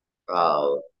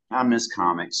uh, I miss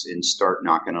comics and start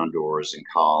knocking on doors and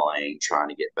calling, trying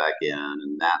to get back in,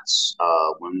 and that's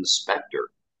when the Spectre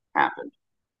happened.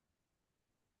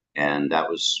 And that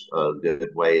was a good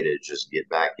way to just get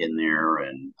back in there.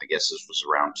 And I guess this was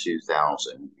around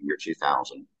 2000, year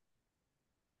 2000,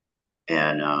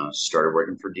 and started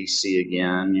working for DC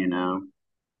again.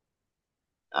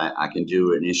 I can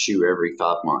do an issue every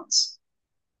 5 months,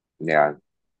 Yeah.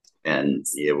 and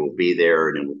it will be there,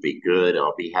 and it will be good.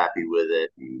 I'll be happy with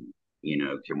it, and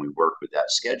can we work with that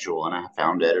schedule? And I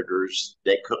found editors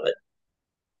that could,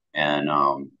 and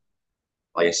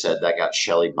like I said, that got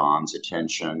Shelley Bond's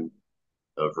attention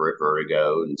over at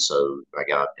Vertigo, and so I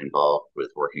got involved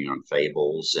with working on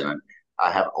Fables, and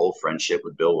I have old friendship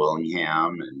with Bill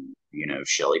Willingham and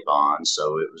Shelley Bond,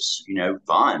 so it was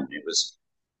fun. It was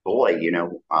boy,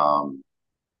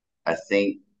 I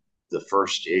think the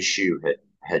first issue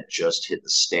had just hit the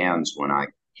stands when I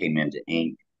came into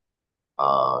ink,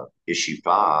 issue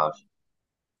 5,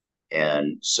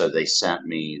 and so they sent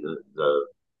me the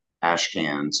ash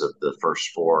cans of the first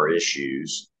 4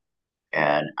 issues,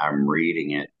 and I'm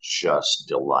reading it just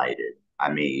delighted.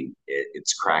 I mean,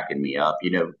 it's cracking me up.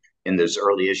 In those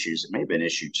early issues, it may have been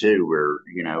issue 2 where,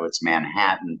 it's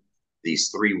Manhattan. These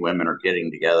 3 women are getting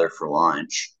together for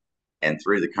lunch. And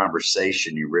through the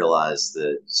conversation, you realize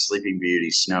that Sleeping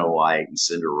Beauty, Snow White, and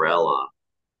Cinderella,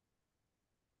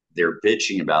 they're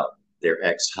bitching about their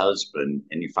ex-husband.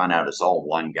 And you find out it's all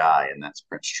one guy, and that's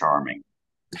Prince Charming.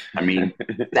 I mean,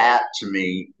 that to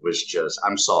me was just,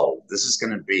 I'm sold. This is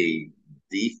going to be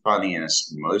the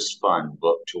funniest, most fun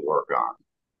book to work on.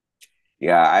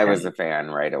 Yeah, I was And a fan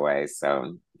right away,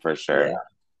 so for yeah, sure.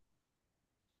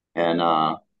 and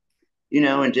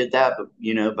and did that,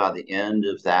 but by the end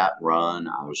of that run,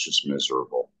 I was just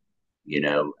miserable.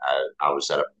 I was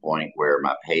at a point where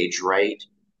my page rate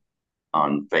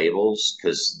on Fables,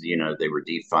 because they were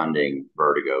defunding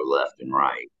Vertigo left and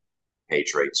right.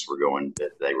 Page rates were going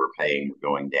that they were paying were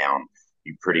going down.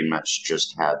 You pretty much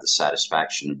just had the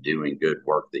satisfaction of doing good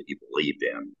work that you believed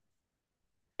in.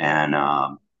 And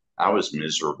I was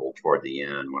miserable toward the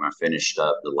end when I finished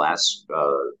up. The last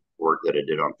work that I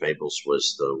did on Fables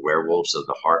was the Werewolves of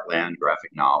the Heartland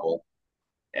graphic novel.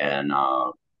 And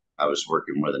I was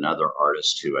working with another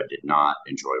artist who I did not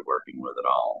enjoy working with at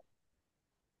all.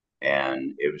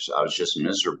 And I was just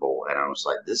miserable. And I was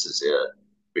like, this is it.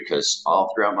 Because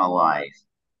all throughout my life,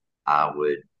 I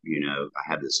would, I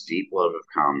had this deep love of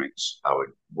comics. I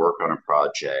would work on a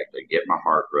project, I'd get my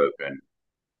heart broken,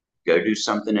 go do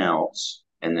something else.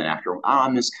 And then after, I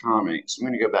miss comics. I'm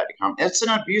going to go back to comics. It's an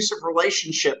abusive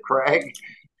relationship, Craig.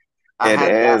 I It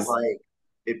had that is. like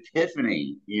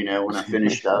epiphany, when I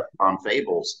finished up on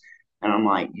Fables. And I'm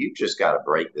like, you just got to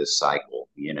break this cycle.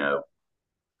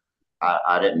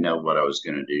 I didn't know what I was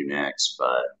going to do next,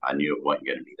 but I knew it wasn't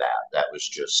going to be that. That was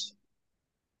just,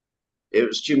 it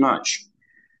was too much.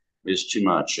 It was too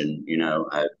much. And,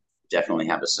 I definitely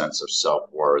have a sense of self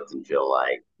worth and feel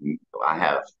like I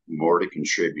have more to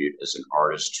contribute as an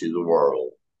artist to the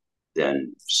world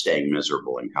than staying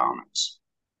miserable in comics.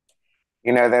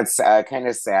 That's kind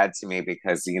of sad to me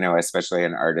because, especially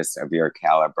an artist of your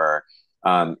caliber,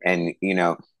 and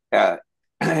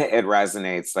it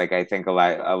resonates. Like I think a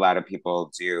lot of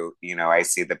people do. I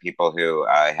see the people who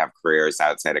have careers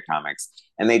outside of comics,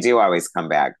 and they do always come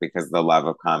back because the love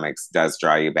of comics does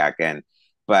draw you back in.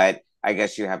 But I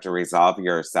guess you have to resolve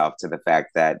yourself to the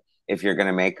fact that if you're going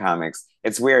to make comics,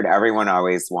 it's weird. Everyone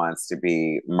always wants to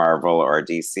be Marvel or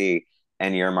DC,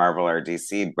 and you're Marvel or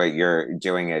DC, but you're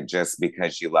doing it just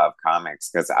because you love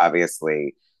comics. Because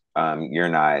obviously, you're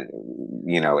not,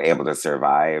 able to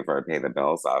survive or pay the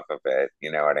bills off of it.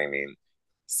 You know what I mean?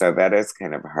 So that is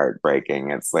kind of heartbreaking.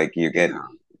 It's like you get Yeah.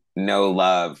 no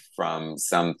love from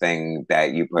something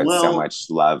that you put so Well, much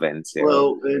love into.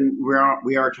 well, and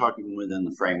we are talking within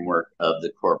the framework of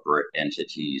the corporate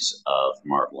entities of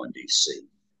Marvel and DC.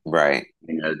 Right.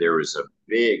 There was a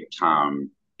big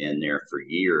time in there for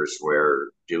years where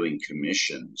doing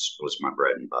commissions was my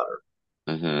bread and butter.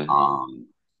 Hmm. Um,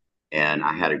 and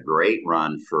I had a great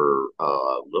run for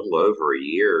a little over a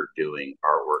year doing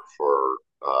artwork for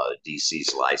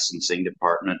DC's licensing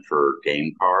department for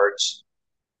game cards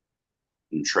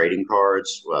and trading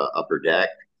cards, Upper Deck.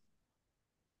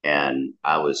 And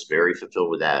I was very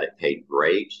fulfilled with that. It paid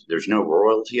great. There's no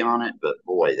royalty on it, but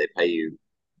boy, they pay you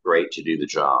great to do the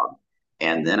job.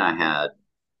 And then I had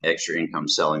extra income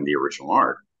selling the original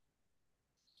art.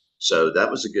 So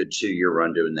that was a good 2 year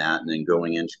run doing that. And then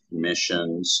going into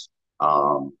commissions,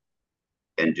 um,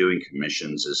 and doing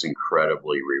commissions is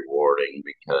incredibly rewarding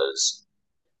because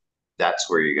that's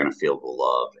where you're going to feel the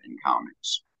love in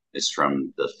comics. It's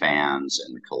from the fans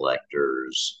and the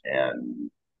collectors,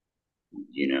 and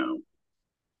you know.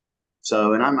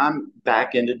 So, and I'm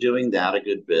back into doing that a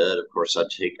good bit. Of course, I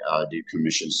do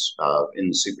commissions in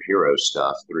the superhero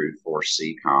stuff through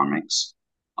 4C Comics.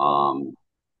 Um,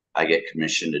 I get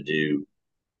commissioned to do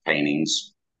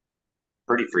paintings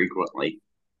pretty frequently.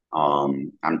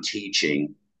 I'm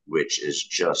teaching, which is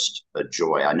just a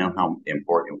joy. I know how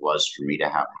important it was for me to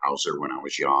have Hauser when I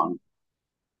was young,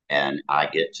 and I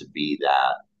get to be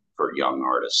that for young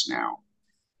artists now.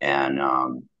 And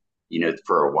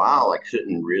for a while, I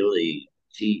couldn't really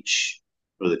teach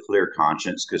with a clear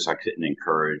conscience because I couldn't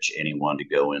encourage anyone to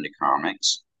go into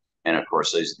comics. And of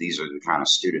course, these are the kind of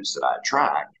students that I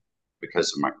attract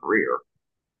because of my career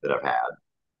that I've had.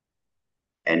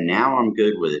 And now I'm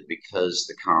good with it because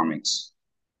the comics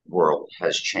world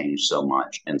has changed so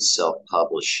much, and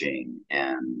self-publishing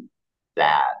and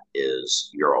that is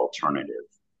your alternative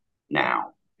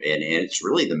now, and it's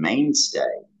really the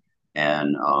mainstay.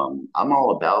 And I'm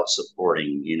all about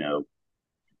supporting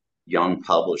young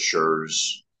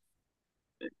publishers.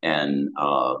 And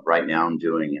right now I'm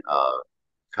doing a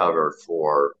cover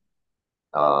for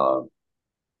uh,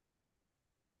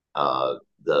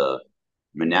 the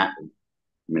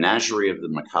Menagerie of the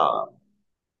Macabre,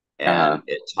 Uh-huh. and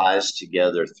it ties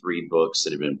together three books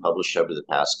that have been published over the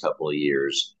past couple of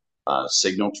years.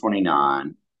 Signal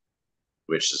 29,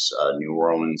 which is New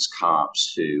Orleans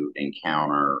cops who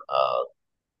encounter a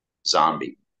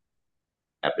zombie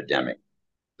epidemic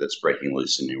that's breaking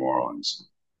loose in New Orleans.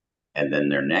 And then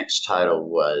their next title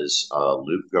was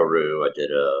Luke Garou. I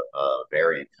did a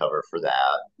variant cover for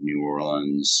that, New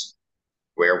Orleans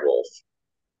werewolf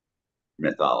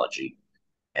mythology.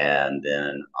 And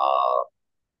then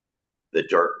The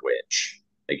Dirt Witch,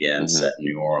 again, Hmm. set in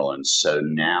New Orleans. So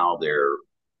now they're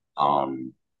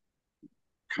um,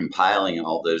 compiling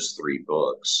all those three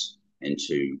books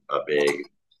into a big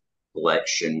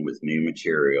collection with new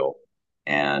material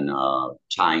and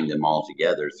tying them all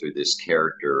together through this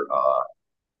character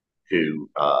who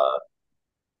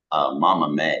Mama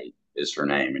May is her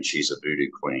name, and she's a voodoo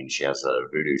queen. She has a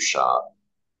voodoo shop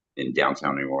in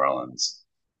downtown New Orleans.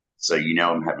 So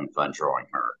I'm having fun drawing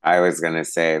her. I was gonna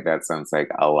say that sounds like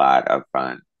a lot of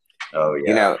fun. Oh You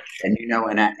yeah, know,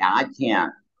 and I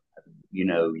can't.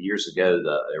 Years ago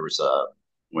there was a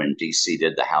when DC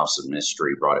did the House of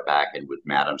Mystery, brought it back in with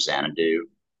Madame Xanadu.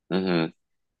 hmm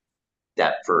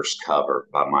That first cover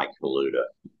by Mike Kaluta,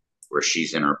 where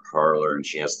she's in her parlor and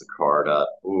she has the card up.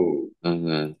 Ooh,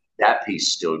 hmm that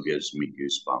piece still gives me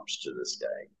goosebumps to this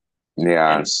day.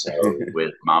 yeah. And so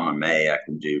with Mama May, I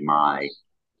can do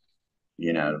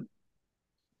you know,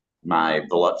 my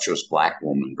voluptuous black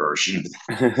woman version.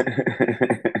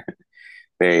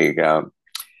 There you go.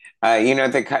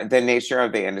 The nature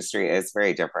of the industry is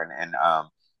very different, and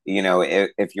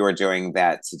if you were doing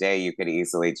that today, you could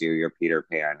easily do your Peter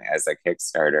Pan as a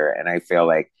Kickstarter, and I feel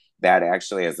like that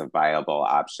actually is a viable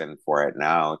option for it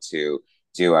now to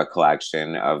do a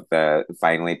collection of the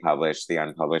finally published, the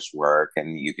unpublished work,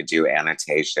 and you could do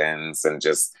annotations and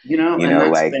just And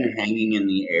that's like been hanging in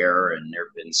the air, and there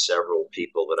have been several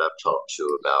people that I've talked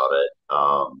to about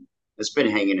it. It's been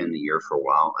hanging in the air for a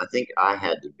while. I think I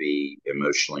had to be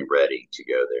emotionally ready to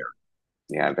go there.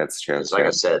 yeah, that's true Because, like I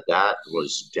too. said, that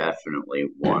was definitely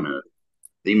one of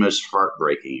the most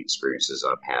heartbreaking experiences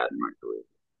I've had in my career.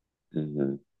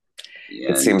 Hmm. It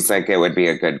And seems like it would be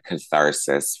a good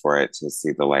catharsis for it to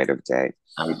see the light of day.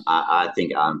 I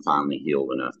think I'm finally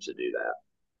healed enough to do that.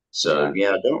 So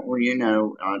Yeah. yeah,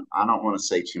 don't I don't want to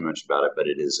say too much about it, but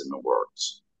it is in the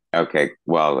works. Okay,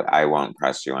 well, I won't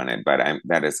press you on it, but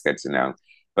that is good to know.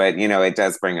 But it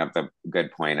does bring up the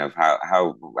good point of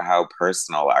how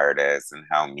personal art is and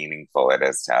how meaningful it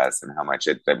is to us and how much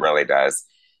it really does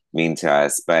mean to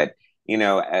us. But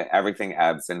everything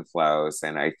ebbs and flows,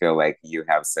 and I feel like you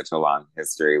have such a long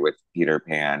history with Peter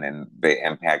Pan and the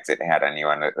impact it had on you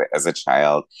as a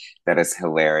child. That is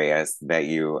hilarious that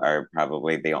you are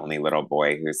probably the only little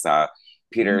boy who saw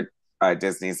Peter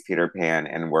Disney's Peter Pan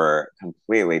and were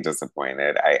completely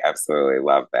disappointed. I absolutely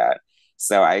love that.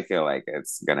 So I feel like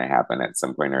it's going to happen at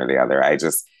some point or the other.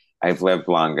 I've lived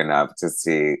long enough to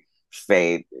see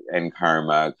fate and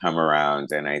karma come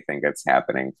around, and I think it's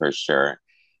happening for sure.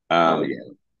 Oh Um,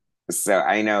 yeah. so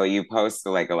I know you post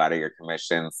like a lot of your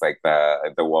commissions, like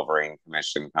the Wolverine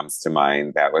commission comes to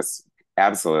mind. That was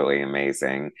absolutely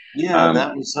amazing. Yeah, Um,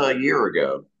 that was a year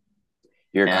ago.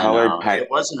 your And colored pen, it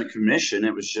wasn't a commission.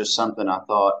 It was just something I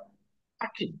thought I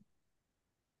could,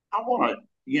 I want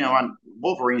to,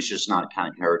 Wolverine's just not a kind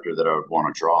of character that I would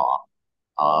want to draw.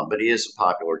 But he is a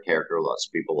popular character. Lots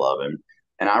of people love him.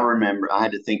 And I remember I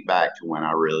had to think back to when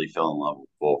I really fell in love with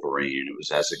Wolverine. It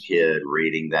was as a kid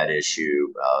reading that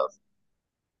issue of,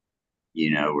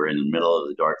 we're in the middle of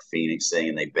the Dark Phoenix thing,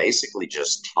 and they basically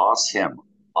just toss him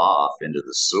off into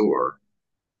the sewer,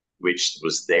 which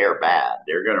was their bad.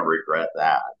 They're going to regret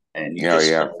that. And you oh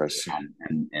just yeah, felt for it sure.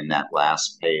 in that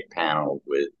last panel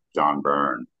with John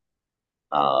Byrne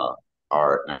uh,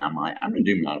 art. And I'm like, I'm going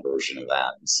to do my version of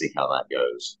that and see how that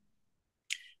goes.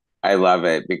 I love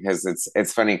it because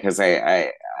it's funny because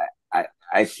I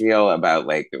I feel about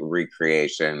like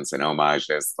recreations and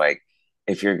homages like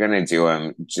if you're gonna do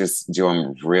them, just do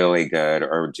them really good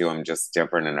or do them just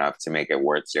different enough to make it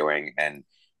worth doing. And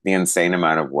the insane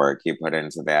amount of work you put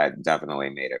into that definitely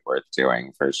made it worth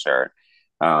doing for sure.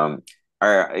 Um,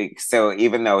 so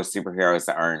even though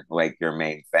superheroes aren't like your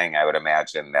main thing, I would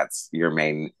imagine that's your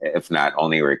main, if not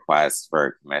only request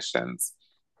for commissions.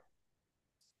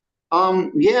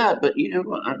 Yeah, but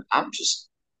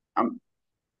I'm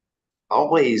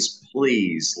always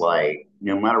pleased, like,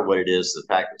 no matter what it is, the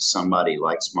fact that somebody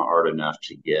likes my art enough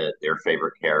to get their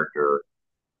favorite character,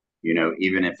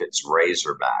 even if it's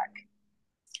Razorback.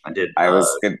 I did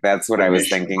That's what I was commission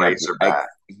thinking of. Razorback.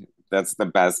 That's the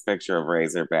best picture of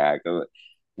Razorback.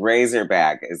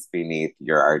 Razorback is beneath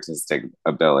your artistic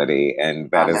ability, and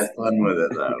that I is had fun with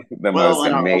it though. the Well, most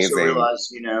and I also amazing.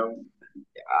 realized,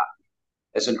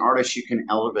 as an artist, you can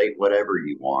elevate whatever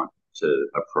you want to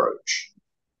approach.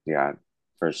 Yeah,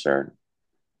 for sure.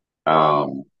 Um,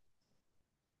 Um,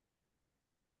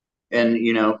 and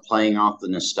playing off the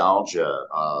nostalgia,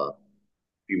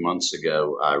 few months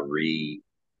ago, I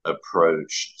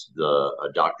approached the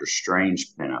a Doctor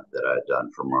Strange pinup that I had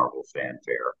done for Marvel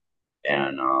Fanfare,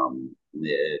 and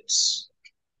it's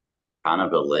kind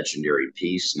of a legendary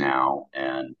piece now.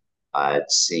 And I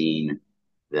had seen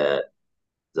that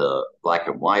the black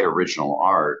and white original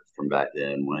art from back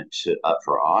then went to up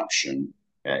for auction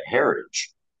at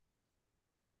Heritage,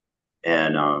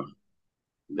 and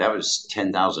that was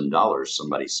 $10,000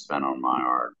 somebody spent on my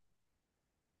art.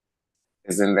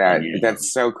 isn't And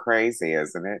that's so crazy,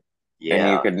 isn't it?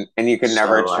 yeah. And you could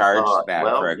never So I charge thought, that for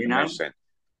well, a commission.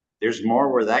 there's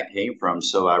more where that came from.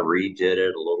 So I redid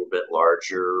it a little bit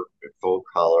larger, full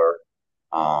color.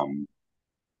 Um,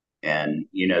 and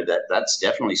that's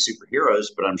definitely superheroes,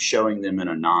 but I'm showing them in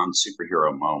a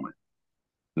non-superhero moment.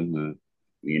 Hmm.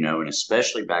 And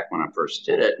especially back when I first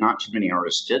did it, not too many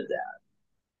artists did that.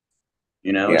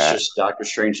 It's Yeah, just Doctor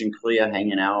Strange and Clea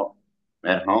hanging out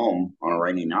at home on a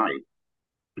rainy night.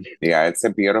 yeah, it's a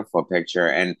beautiful picture,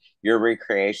 and your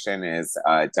recreation is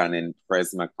done in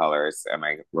Prismacolors. Am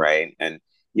I right? And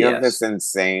you have this Yes.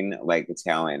 insane like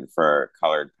talent for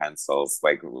colored pencils.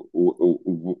 Like,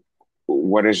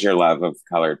 what is your love of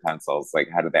colored pencils? Like,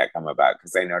 how did that come about?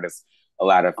 Because I noticed a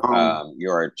lot of Um,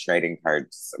 your trading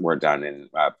cards were done in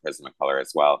Prismacolor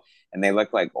as well, and they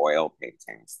look like oil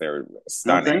paintings. They're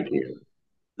no, thank stunning. you.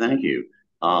 Thank you.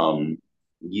 Um,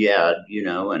 yeah,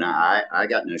 and I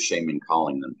got no shame in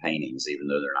calling them paintings, even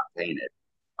though they're not painted.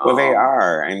 Well, they Um,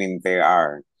 are. I mean, they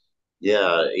are.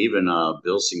 yeah, even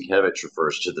Bill Sienkiewicz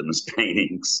refers to them as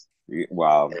paintings.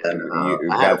 Well, And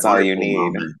I had a that's all you wonderful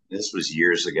need. moment. This was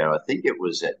years ago. I think it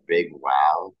was at Big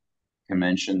Wow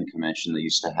convention, the convention they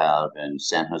used to have in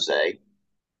San Jose.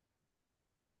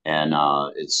 And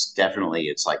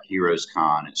it's like Heroes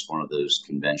Con. It's one of those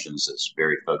conventions that's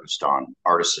very focused on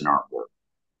artists and artwork.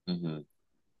 Hmm.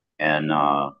 And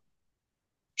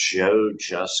Joe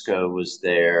Jusko was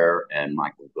there, and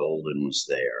Michael Golden was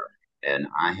there. And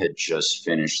I had just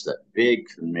finished that big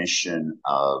commission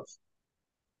of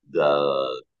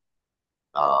the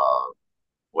uh,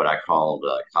 what I called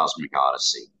Cosmic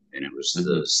Odyssey, and it was Hmm.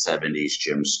 the '70s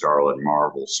Jim Starlin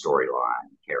Marvel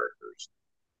storyline characters.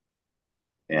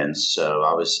 And so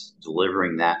I was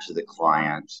delivering that to the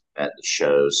client at the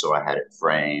show. So I had it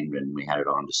framed and we had it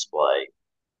on display.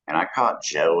 And I caught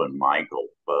Joe and Michael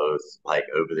both like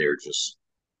over there just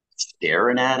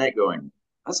staring at it, going,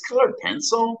 "That's colored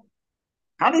pencil?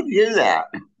 How did you do that?"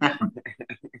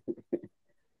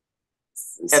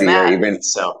 So And you're that in even,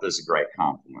 itself is a great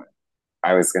compliment.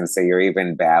 I was going to say, you're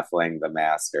even baffling the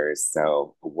masters.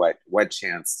 So what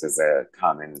chance does a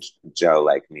common Joe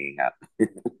like me have?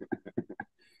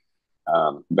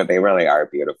 But they really are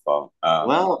beautiful.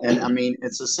 Well, and I mean,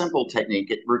 it's a simple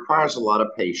technique. It requires a lot of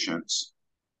patience,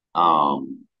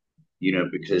 um,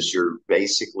 because you're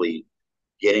basically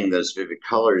getting those vivid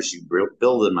colors. You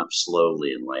build them up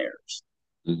slowly in layers.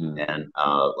 mhm. And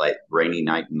like Rainy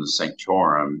Night in the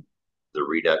Sanctorum, the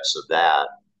redux of that,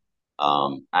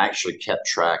 I actually kept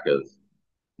track of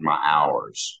my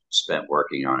hours spent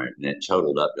working on it, and it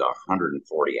totaled up to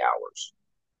 140 hours.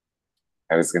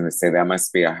 I was going to say that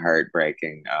must be a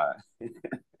heartbreaking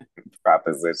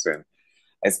proposition.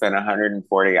 I spent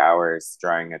 140 hours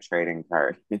drawing a trading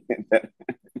card.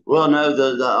 Well, no,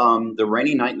 the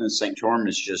Rainy Night in the Sanctorum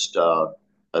is just a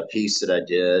piece that I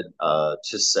did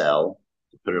to sell,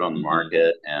 to put it on the Mhm.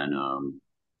 market, and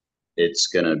it's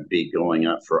going to be going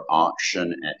up for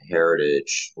auction at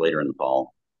Heritage later in the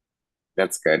fall.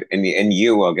 That's good. And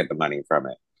you will get the money from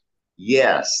it.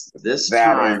 Yes, this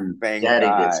That is, time thank Daddy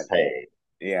gets God. paid.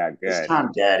 Yeah, This good.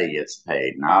 time Daddy gets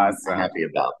paid, and I'm Awesome. happy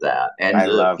about that. And I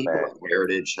the love people it. at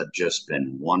Heritage have just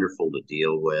been wonderful to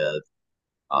deal with.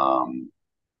 Um,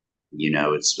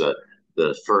 it's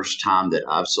the first time that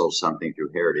I've sold something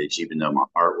through Heritage, even though my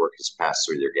artwork has passed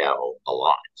through their gavel a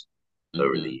lot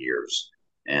over the Hmm. years.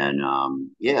 And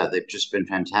yeah, they've just been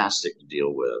fantastic to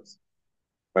deal with.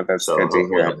 But that's So good to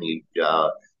hopefully hear. I'll be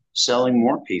selling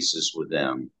more pieces with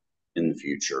them in the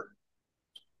future.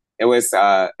 It was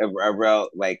a real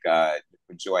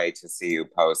joy to see you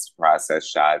post process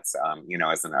shots.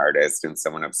 As an artist and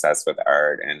someone obsessed with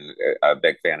art and a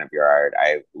big fan of your art,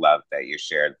 I love that you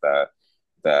shared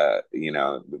the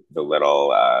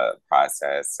little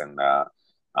process and the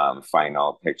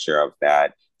final picture of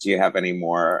that. Do you have any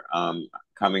more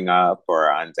coming up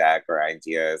or on deck or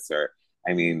ideas? Or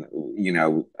I mean,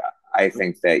 I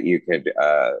think that you could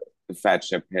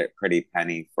fetch a pretty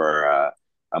penny for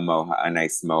a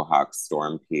nice Mohawk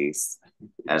storm piece.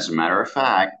 As a matter of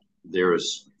fact,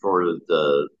 there's for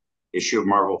the issue of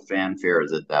Marvel Fanfare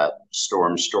that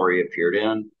Storm story appeared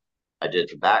in. I did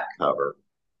the back cover.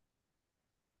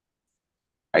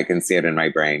 I can see it in my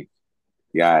brain.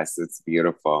 Yes, it's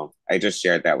beautiful. I just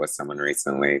shared that with someone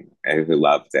recently who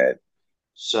loved it.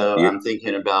 So You, I'm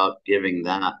thinking about giving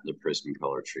that the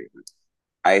Prismacolor treatment.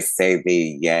 I say the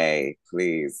yay,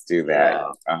 please do that.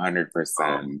 Yeah. 100%.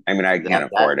 Um, I mean, I can't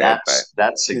afford it, but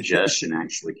that suggestion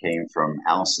actually came from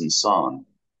Allison's son.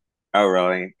 oh,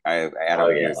 really? Oh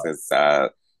Adam yeah. Hughes is uh,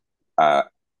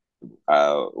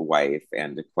 wife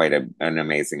and quite an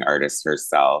amazing artist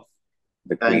herself,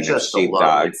 the And queen of just a lovely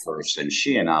sheepdogs. person.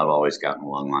 She and I have always gotten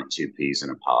along like two peas in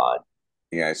a pod.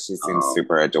 Yeah, she seems Um,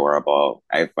 super adorable.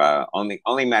 I've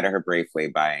only met her briefly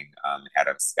buying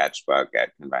Adam's sketchbook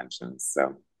at conventions.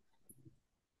 So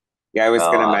yeah, I was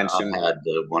Well, gonna I've mention had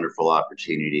the wonderful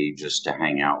opportunity just to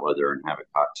hang out with her and have a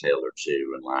cocktail or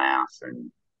two and laugh.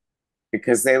 And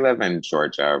because they live in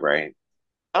Georgia, right?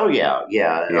 oh yeah,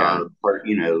 yeah. Yeah,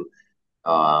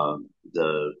 Uh,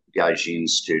 the Guy Jean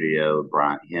studio,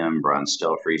 Brian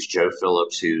Stelfreeze, Joe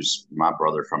Phillips, who's my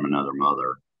brother from another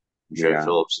mother. Joe yeah.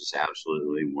 Phillips is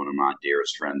absolutely one of my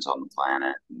dearest friends on the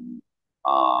planet. And,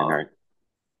 I uh, heard.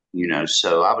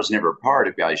 so I was never a part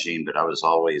of Guy Jean, but I was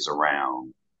always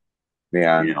around.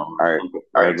 Yeah, Uncle our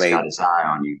Craig's got late. his eye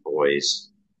on you boys.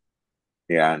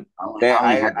 Yeah, I only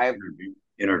I had to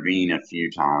intervene a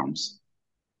few times.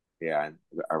 yeah,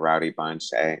 a rowdy bunch.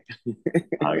 Eh?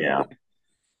 Oh yeah.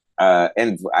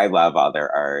 And I love all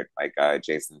their art. Like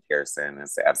Jason Pearson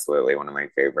is absolutely one of my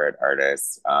favorite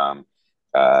artists.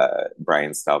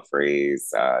 Brian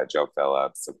Stelfreeze, Joe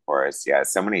Phillips, of course. Yeah,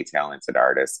 so many talented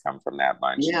artists come from that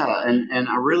bunch. Yeah, and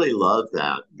I really love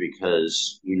that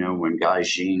because, when Guy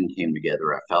Jean came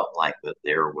together, I felt like that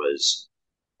there was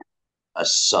a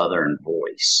Southern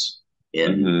voice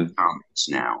in Hmm. comics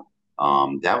now.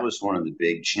 That was one of the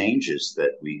big changes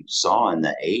that we saw in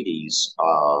the 80s.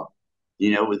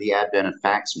 With the advent of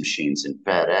fax machines and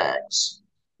FedEx,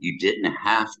 you didn't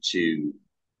have to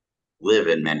live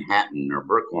in Manhattan or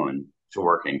Brooklyn to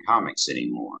work in comics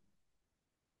anymore.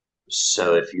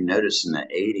 So if you notice in the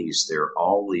 80s, there are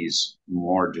all these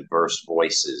more diverse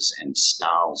voices and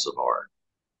styles of art.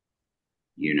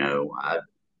 I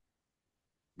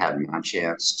had my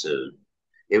chance to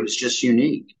it was just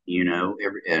unique,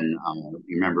 and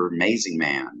you remember Amazing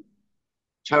Man, Oh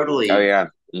totally yeah.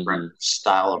 different Hmm.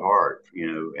 style of art,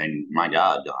 and my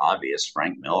God, the obvious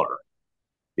Frank Miller,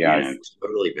 Yes.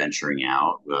 totally venturing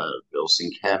out, Bill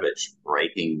Sienkiewicz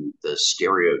breaking the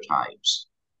stereotypes.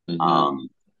 Hmm. Um,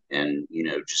 and,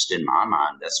 just in my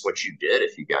mind, that's what you did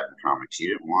if you got in comics. You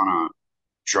didn't want to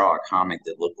draw a comic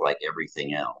that looked like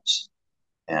everything else.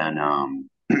 And,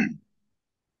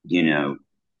 you know,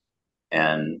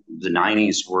 and the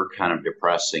 90s were kind of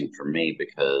depressing for me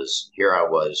because here I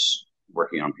was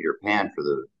working on Peter Pan for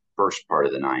the first part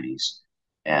of the 90s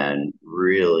and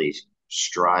really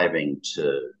striving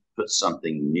to put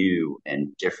something new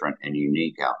and different and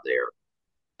unique out there.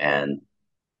 And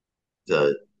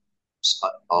the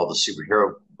all the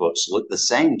superhero books looked the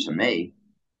same to me.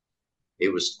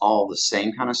 It was all the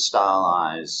same kind of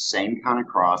stylized, same kind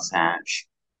of crosshatch.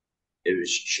 It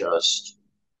was just,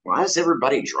 why is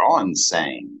everybody drawing the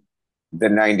same? The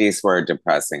 90s were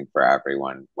depressing for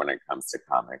everyone when it comes to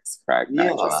comics, correct?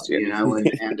 Yeah, Not just you.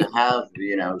 and to have,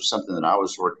 something that I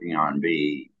was working on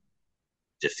be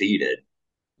defeated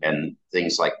and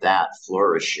things like that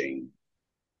flourishing.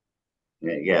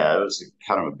 Yeah, it was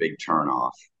kind of a big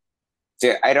turnoff.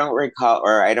 I don't recall,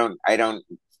 or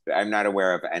I'm not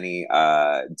aware of any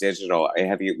digital.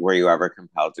 Were you ever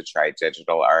compelled to try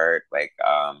digital art? Like,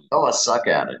 Oh, I suck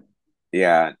at it.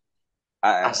 yeah.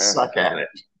 I suck at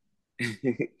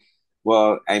it.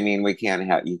 Well, I mean, you can't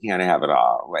have it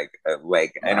all. Like in a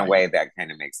Right. way that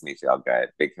kind of makes me feel good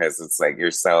because it's like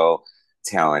you're so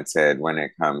talented when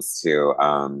it comes to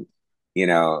you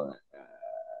know,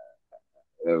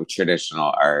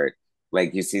 traditional art.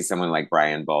 Like you see someone like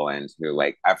Brian Boland who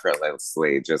like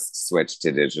effortlessly just switched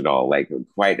to digital, like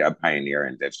quite a pioneer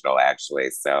in digital actually.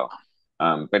 So,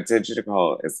 but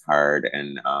digital is hard,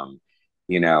 and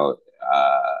you know,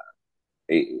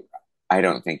 it, I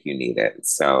don't think you need it.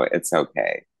 So it's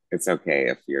okay. It's okay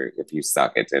if you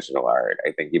suck at digital art.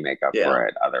 I think you make up Yeah. for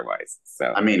it otherwise.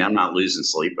 So I mean, I'm not losing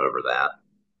sleep over that.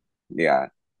 yeah.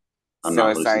 I'm So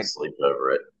not losing sleep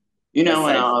over it. And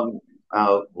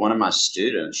aside, one of my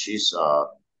students,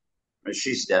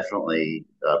 she's definitely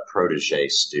a protege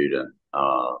student.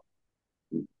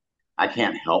 I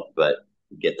can't help but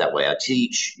get that way. I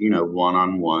teach, one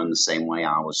on one, the same way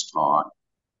I was taught.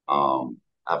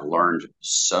 I've learned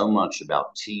so much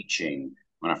about teaching.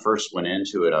 When I first went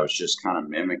into it, I was just kind of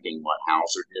mimicking what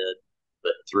Hauser did.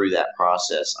 But through that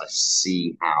process, I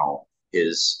see how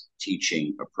his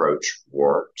teaching approach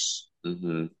works.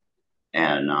 mm-hmm,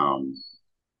 And,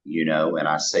 and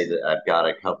I say that I've got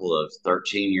a couple of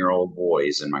 13-year-old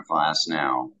boys in my class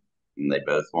now, and they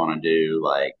both want to do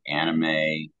like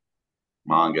anime,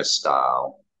 manga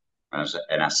style.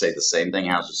 And I say the same thing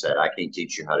Hauser said. I can't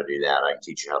teach you how to do that. I can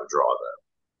teach you how to draw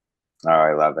though. oh,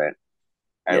 I love it.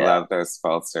 I Yeah. love those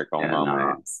full circle And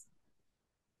moments.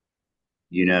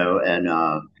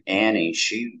 and Annie,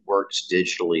 she works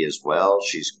digitally as well.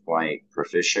 She's quite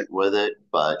proficient with it,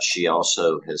 but she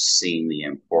also has seen the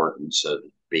importance of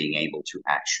being able to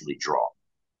actually draw.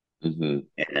 Hmm.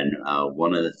 And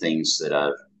one of the things that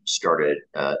I've started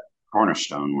at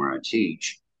Cornerstone, where I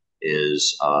teach,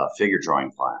 is figure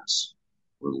drawing class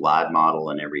with live model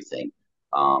and everything.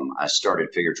 I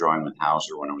started figure drawing with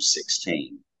Hauser when I was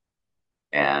 16,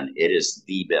 and it is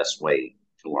the best way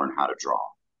to learn how to draw.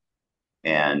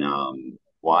 And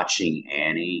watching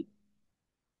Annie,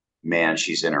 man,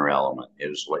 she's in her element. It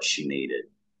was what she needed.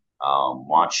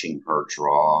 Watching her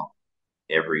draw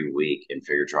every week in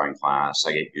figure drawing class,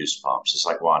 I get goosebumps. It's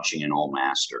like watching an old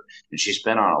master. And she's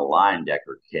been on a line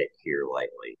decker kick here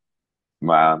lately.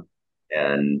 Wow.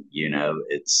 And,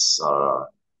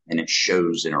 and it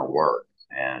shows in her work.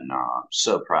 And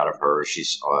so proud of her.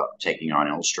 She's taking on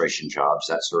illustration jobs.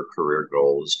 That's her career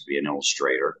goal, is to be an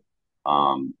illustrator.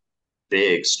 Um,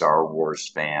 Big Star Wars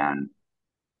fan,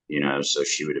 so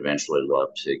she would eventually love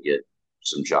to get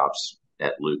some jobs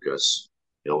at Lucas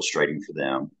illustrating for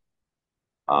them.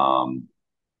 Um,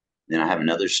 then I have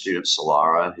another student,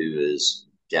 Solara, who is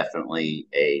definitely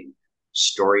a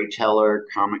storyteller,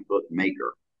 comic book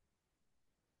maker,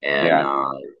 and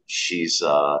Yeah. she's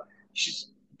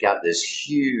got this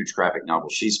huge graphic novel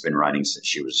she's been writing since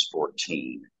she was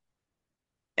 14,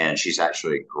 and she's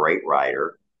actually a great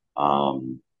writer.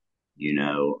 Um,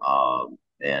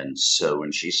 and so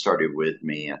when she started with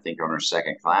me, I think on her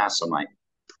second class, I'm like,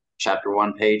 chapter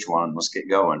one, page one, let's get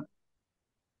going.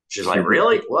 She's like,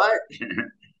 really? What?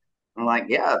 I'm like,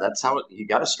 yeah, that's how you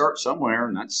got to start somewhere,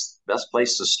 and that's the best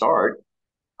place to start.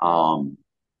 Um,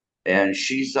 and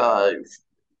she's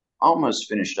almost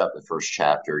finished up the first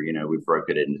chapter. We broke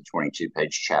it into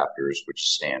 22-page chapters, which is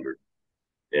standard.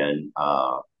 And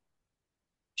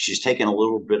she's taken a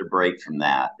little bit of break from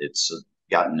that. It's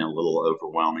gotten a little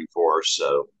overwhelming for her.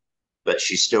 So, but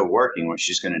she's still working. What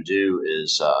she's going to do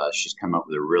is she's come up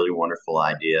with a really wonderful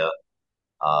idea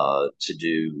to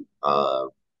do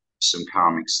some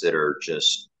comics that are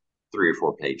just 3 or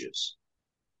 4 pages,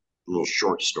 little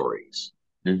short stories.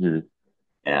 Hmm.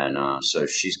 And so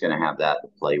she's going to have that to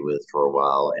play with for a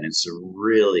while. And it's a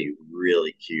really,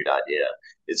 really cute idea.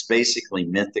 It's basically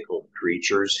mythical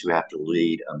creatures who have to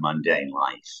lead a mundane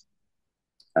life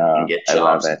and get I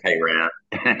love jobs and it. pay rent.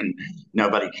 And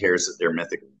nobody cares that they're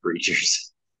mythical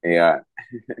creatures. Yeah,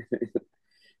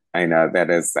 I know that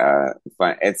is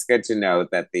fun. It's good to know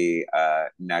that the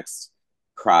next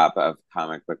crop of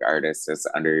comic book artists is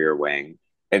under your wing.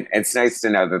 It's nice to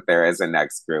know that there is a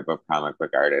next group of comic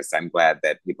book artists. I'm glad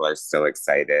that people are still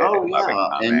excited Oh and loving yeah,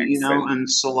 and comics. And and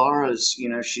Solara's,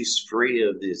 she's free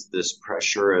of this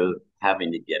pressure of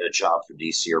having to get a job for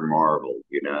DC or Marvel.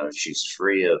 She's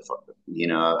free of,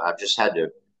 I've just had to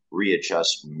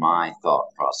readjust my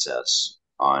thought process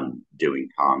on doing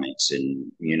comics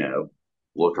and,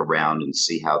 look around and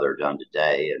see how they're done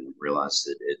today and realize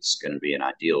that it's going to be an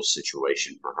ideal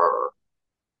situation for her.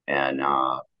 And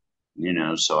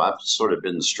so I've sort of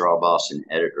been the straw boss and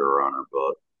editor on her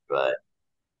book, but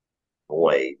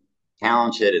boy,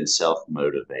 talented and self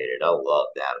motivated. I love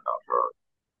that about her.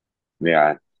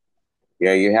 yeah,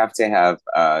 yeah, you have to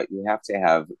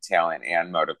have talent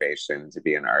and motivation to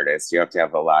be an artist. You have to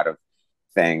have a lot of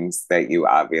things that you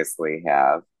obviously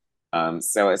have.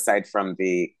 So aside from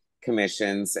the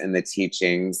commissions and the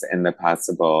teachings and the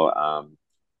possible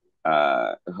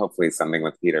hopefully something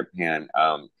with Peter Pan,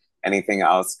 anything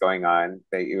else going on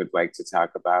that you would like to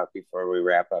talk about before we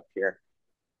wrap up here?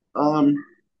 Um,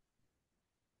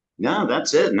 no,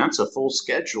 that's it, and that's a full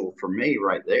schedule for me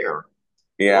right there.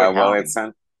 Yeah, Boy, well, howdy.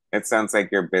 it sounds like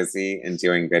you're busy and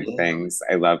doing good Yeah. things.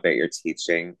 I love that you're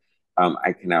teaching.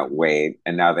 I cannot wait.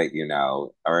 And now that you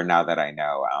know, or now that I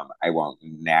know, I won't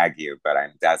nag you, but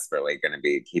I'm desperately going to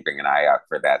be keeping an eye out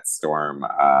for that storm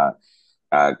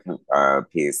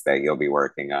piece that you'll be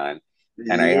working on.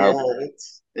 And I Yeah, hope,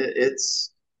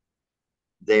 it's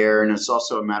there, and it's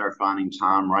also a matter of finding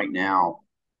time. Right now,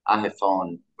 I have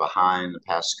fallen behind the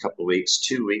past couple of weeks.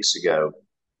 2 weeks ago,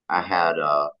 I had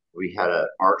we had an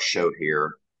art show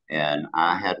here, and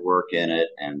I had work in it,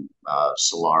 and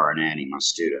Solar and Annie, my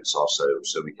students, also.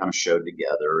 So we kind of showed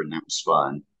together, and that was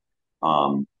fun.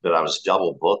 But I was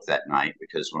double booked that night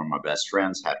because one of my best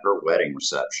friends had her wedding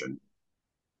reception.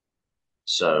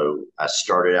 So I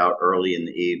started out early in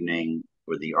the evening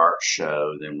with the art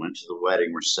show, then went to the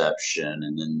wedding reception,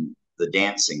 and then the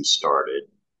dancing started.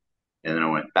 And then I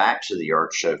went back to the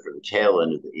art show for the tail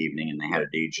end of the evening, and they had a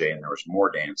DJ, and there was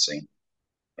more dancing.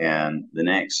 And the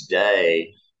next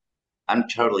day, I'm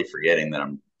totally forgetting that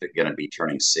I'm going to be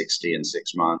turning 60 in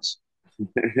 6 months.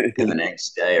 And the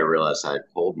next day, I realized I had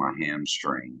pulled my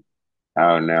hamstring.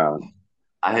 oh no.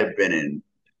 I have been in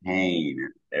pain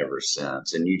ever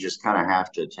since, and you just kind of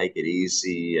have to take it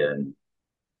easy. And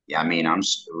yeah, I mean,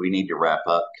 we need to wrap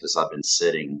up because I've been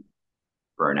sitting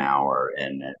for an hour,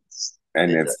 and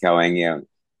And it it's killing you.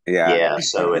 Yeah. yeah.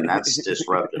 So, and that's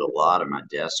disrupted a lot of my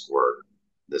desk work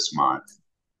this month.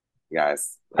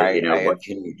 Yes. But I what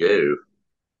can you do?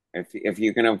 if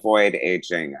you can avoid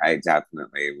aging, I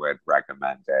definitely would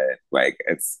recommend it. Like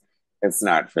it's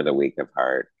not for the weak of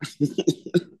heart.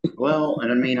 Well,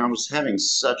 and I mean, I was having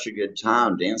such a good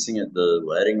time dancing at the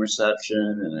wedding reception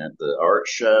and at the art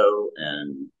show,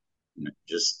 and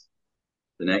just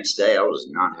the next day I was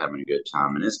not having a good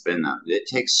time. And it's been that it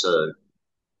takes 3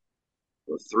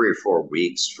 or 4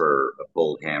 weeks for a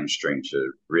pulled hamstring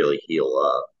to really heal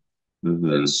up.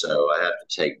 And Hmm. so I have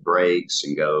to take breaks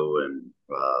and go and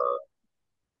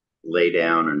lay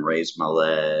down and raise my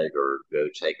leg or go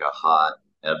take a hot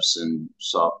Epsom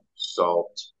salt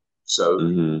soak.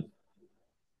 Hmm.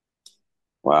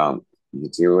 Well, you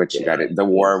do what you got Yeah, to. The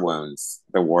war yeah. wounds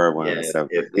of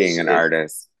If being this, an if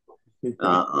artist.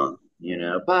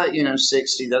 but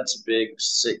 60. That's a big,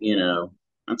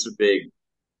 that's a big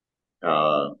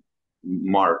uh,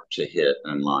 mark to hit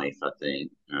in life, I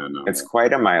think. And It's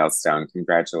quite a milestone.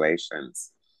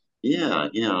 Congratulations. yeah,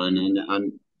 yeah,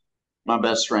 and my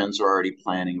best friends are already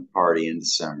planning a party in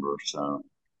December, so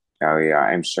Oh yeah,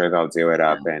 I'm sure they'll do it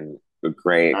yeah. up in a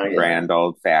great Oh yeah, grand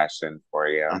old fashion for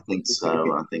you. I think so.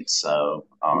 I think so.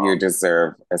 You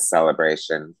deserve a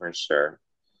celebration for sure.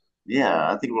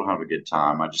 Yeah, I think we'll have a good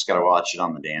time. I just got to watch it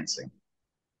on the dancing.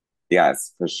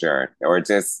 Yes, for sure. Or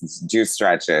just do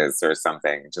stretches or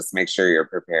something. Just make sure you're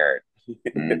prepared.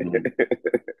 Hmm.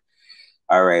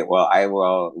 All right. Well, I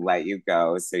will let you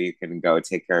go so you can go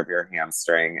take care of your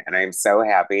hamstring. And I'm so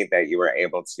happy that you were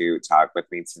able to talk with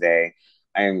me today.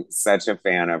 I'm such a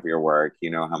fan of your work. You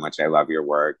know how much I love your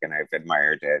work, and I've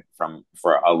admired it from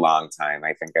for a long time.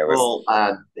 I think I was, Well,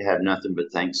 I have nothing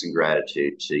but thanks and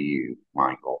gratitude to you,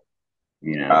 Michael. oh,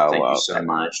 Thank you well, so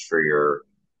much for your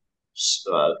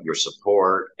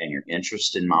support and your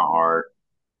interest in my art.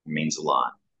 It means a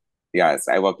lot. yes,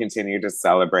 I will continue to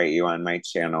celebrate you on my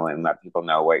channel and let people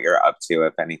know what you're up to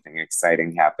if anything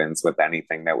exciting happens with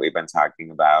anything that we've been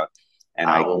talking about. And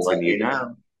I I will let continue. you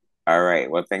know. All right.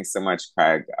 Well, thanks so much,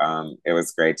 Craig. It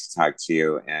was great to talk to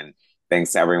you. And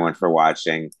thanks to everyone for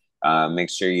watching. Make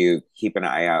sure you keep an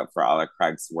eye out for all of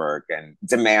Craig's work and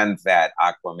demand that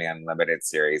Aquaman limited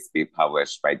series be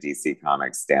published by DC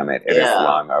Comics. Damn it. It is Yeah.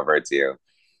 long overdue.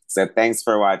 So thanks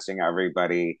for watching,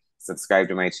 everybody. Subscribe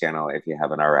to my channel if you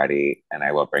haven't already, and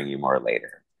I will bring you more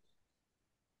later.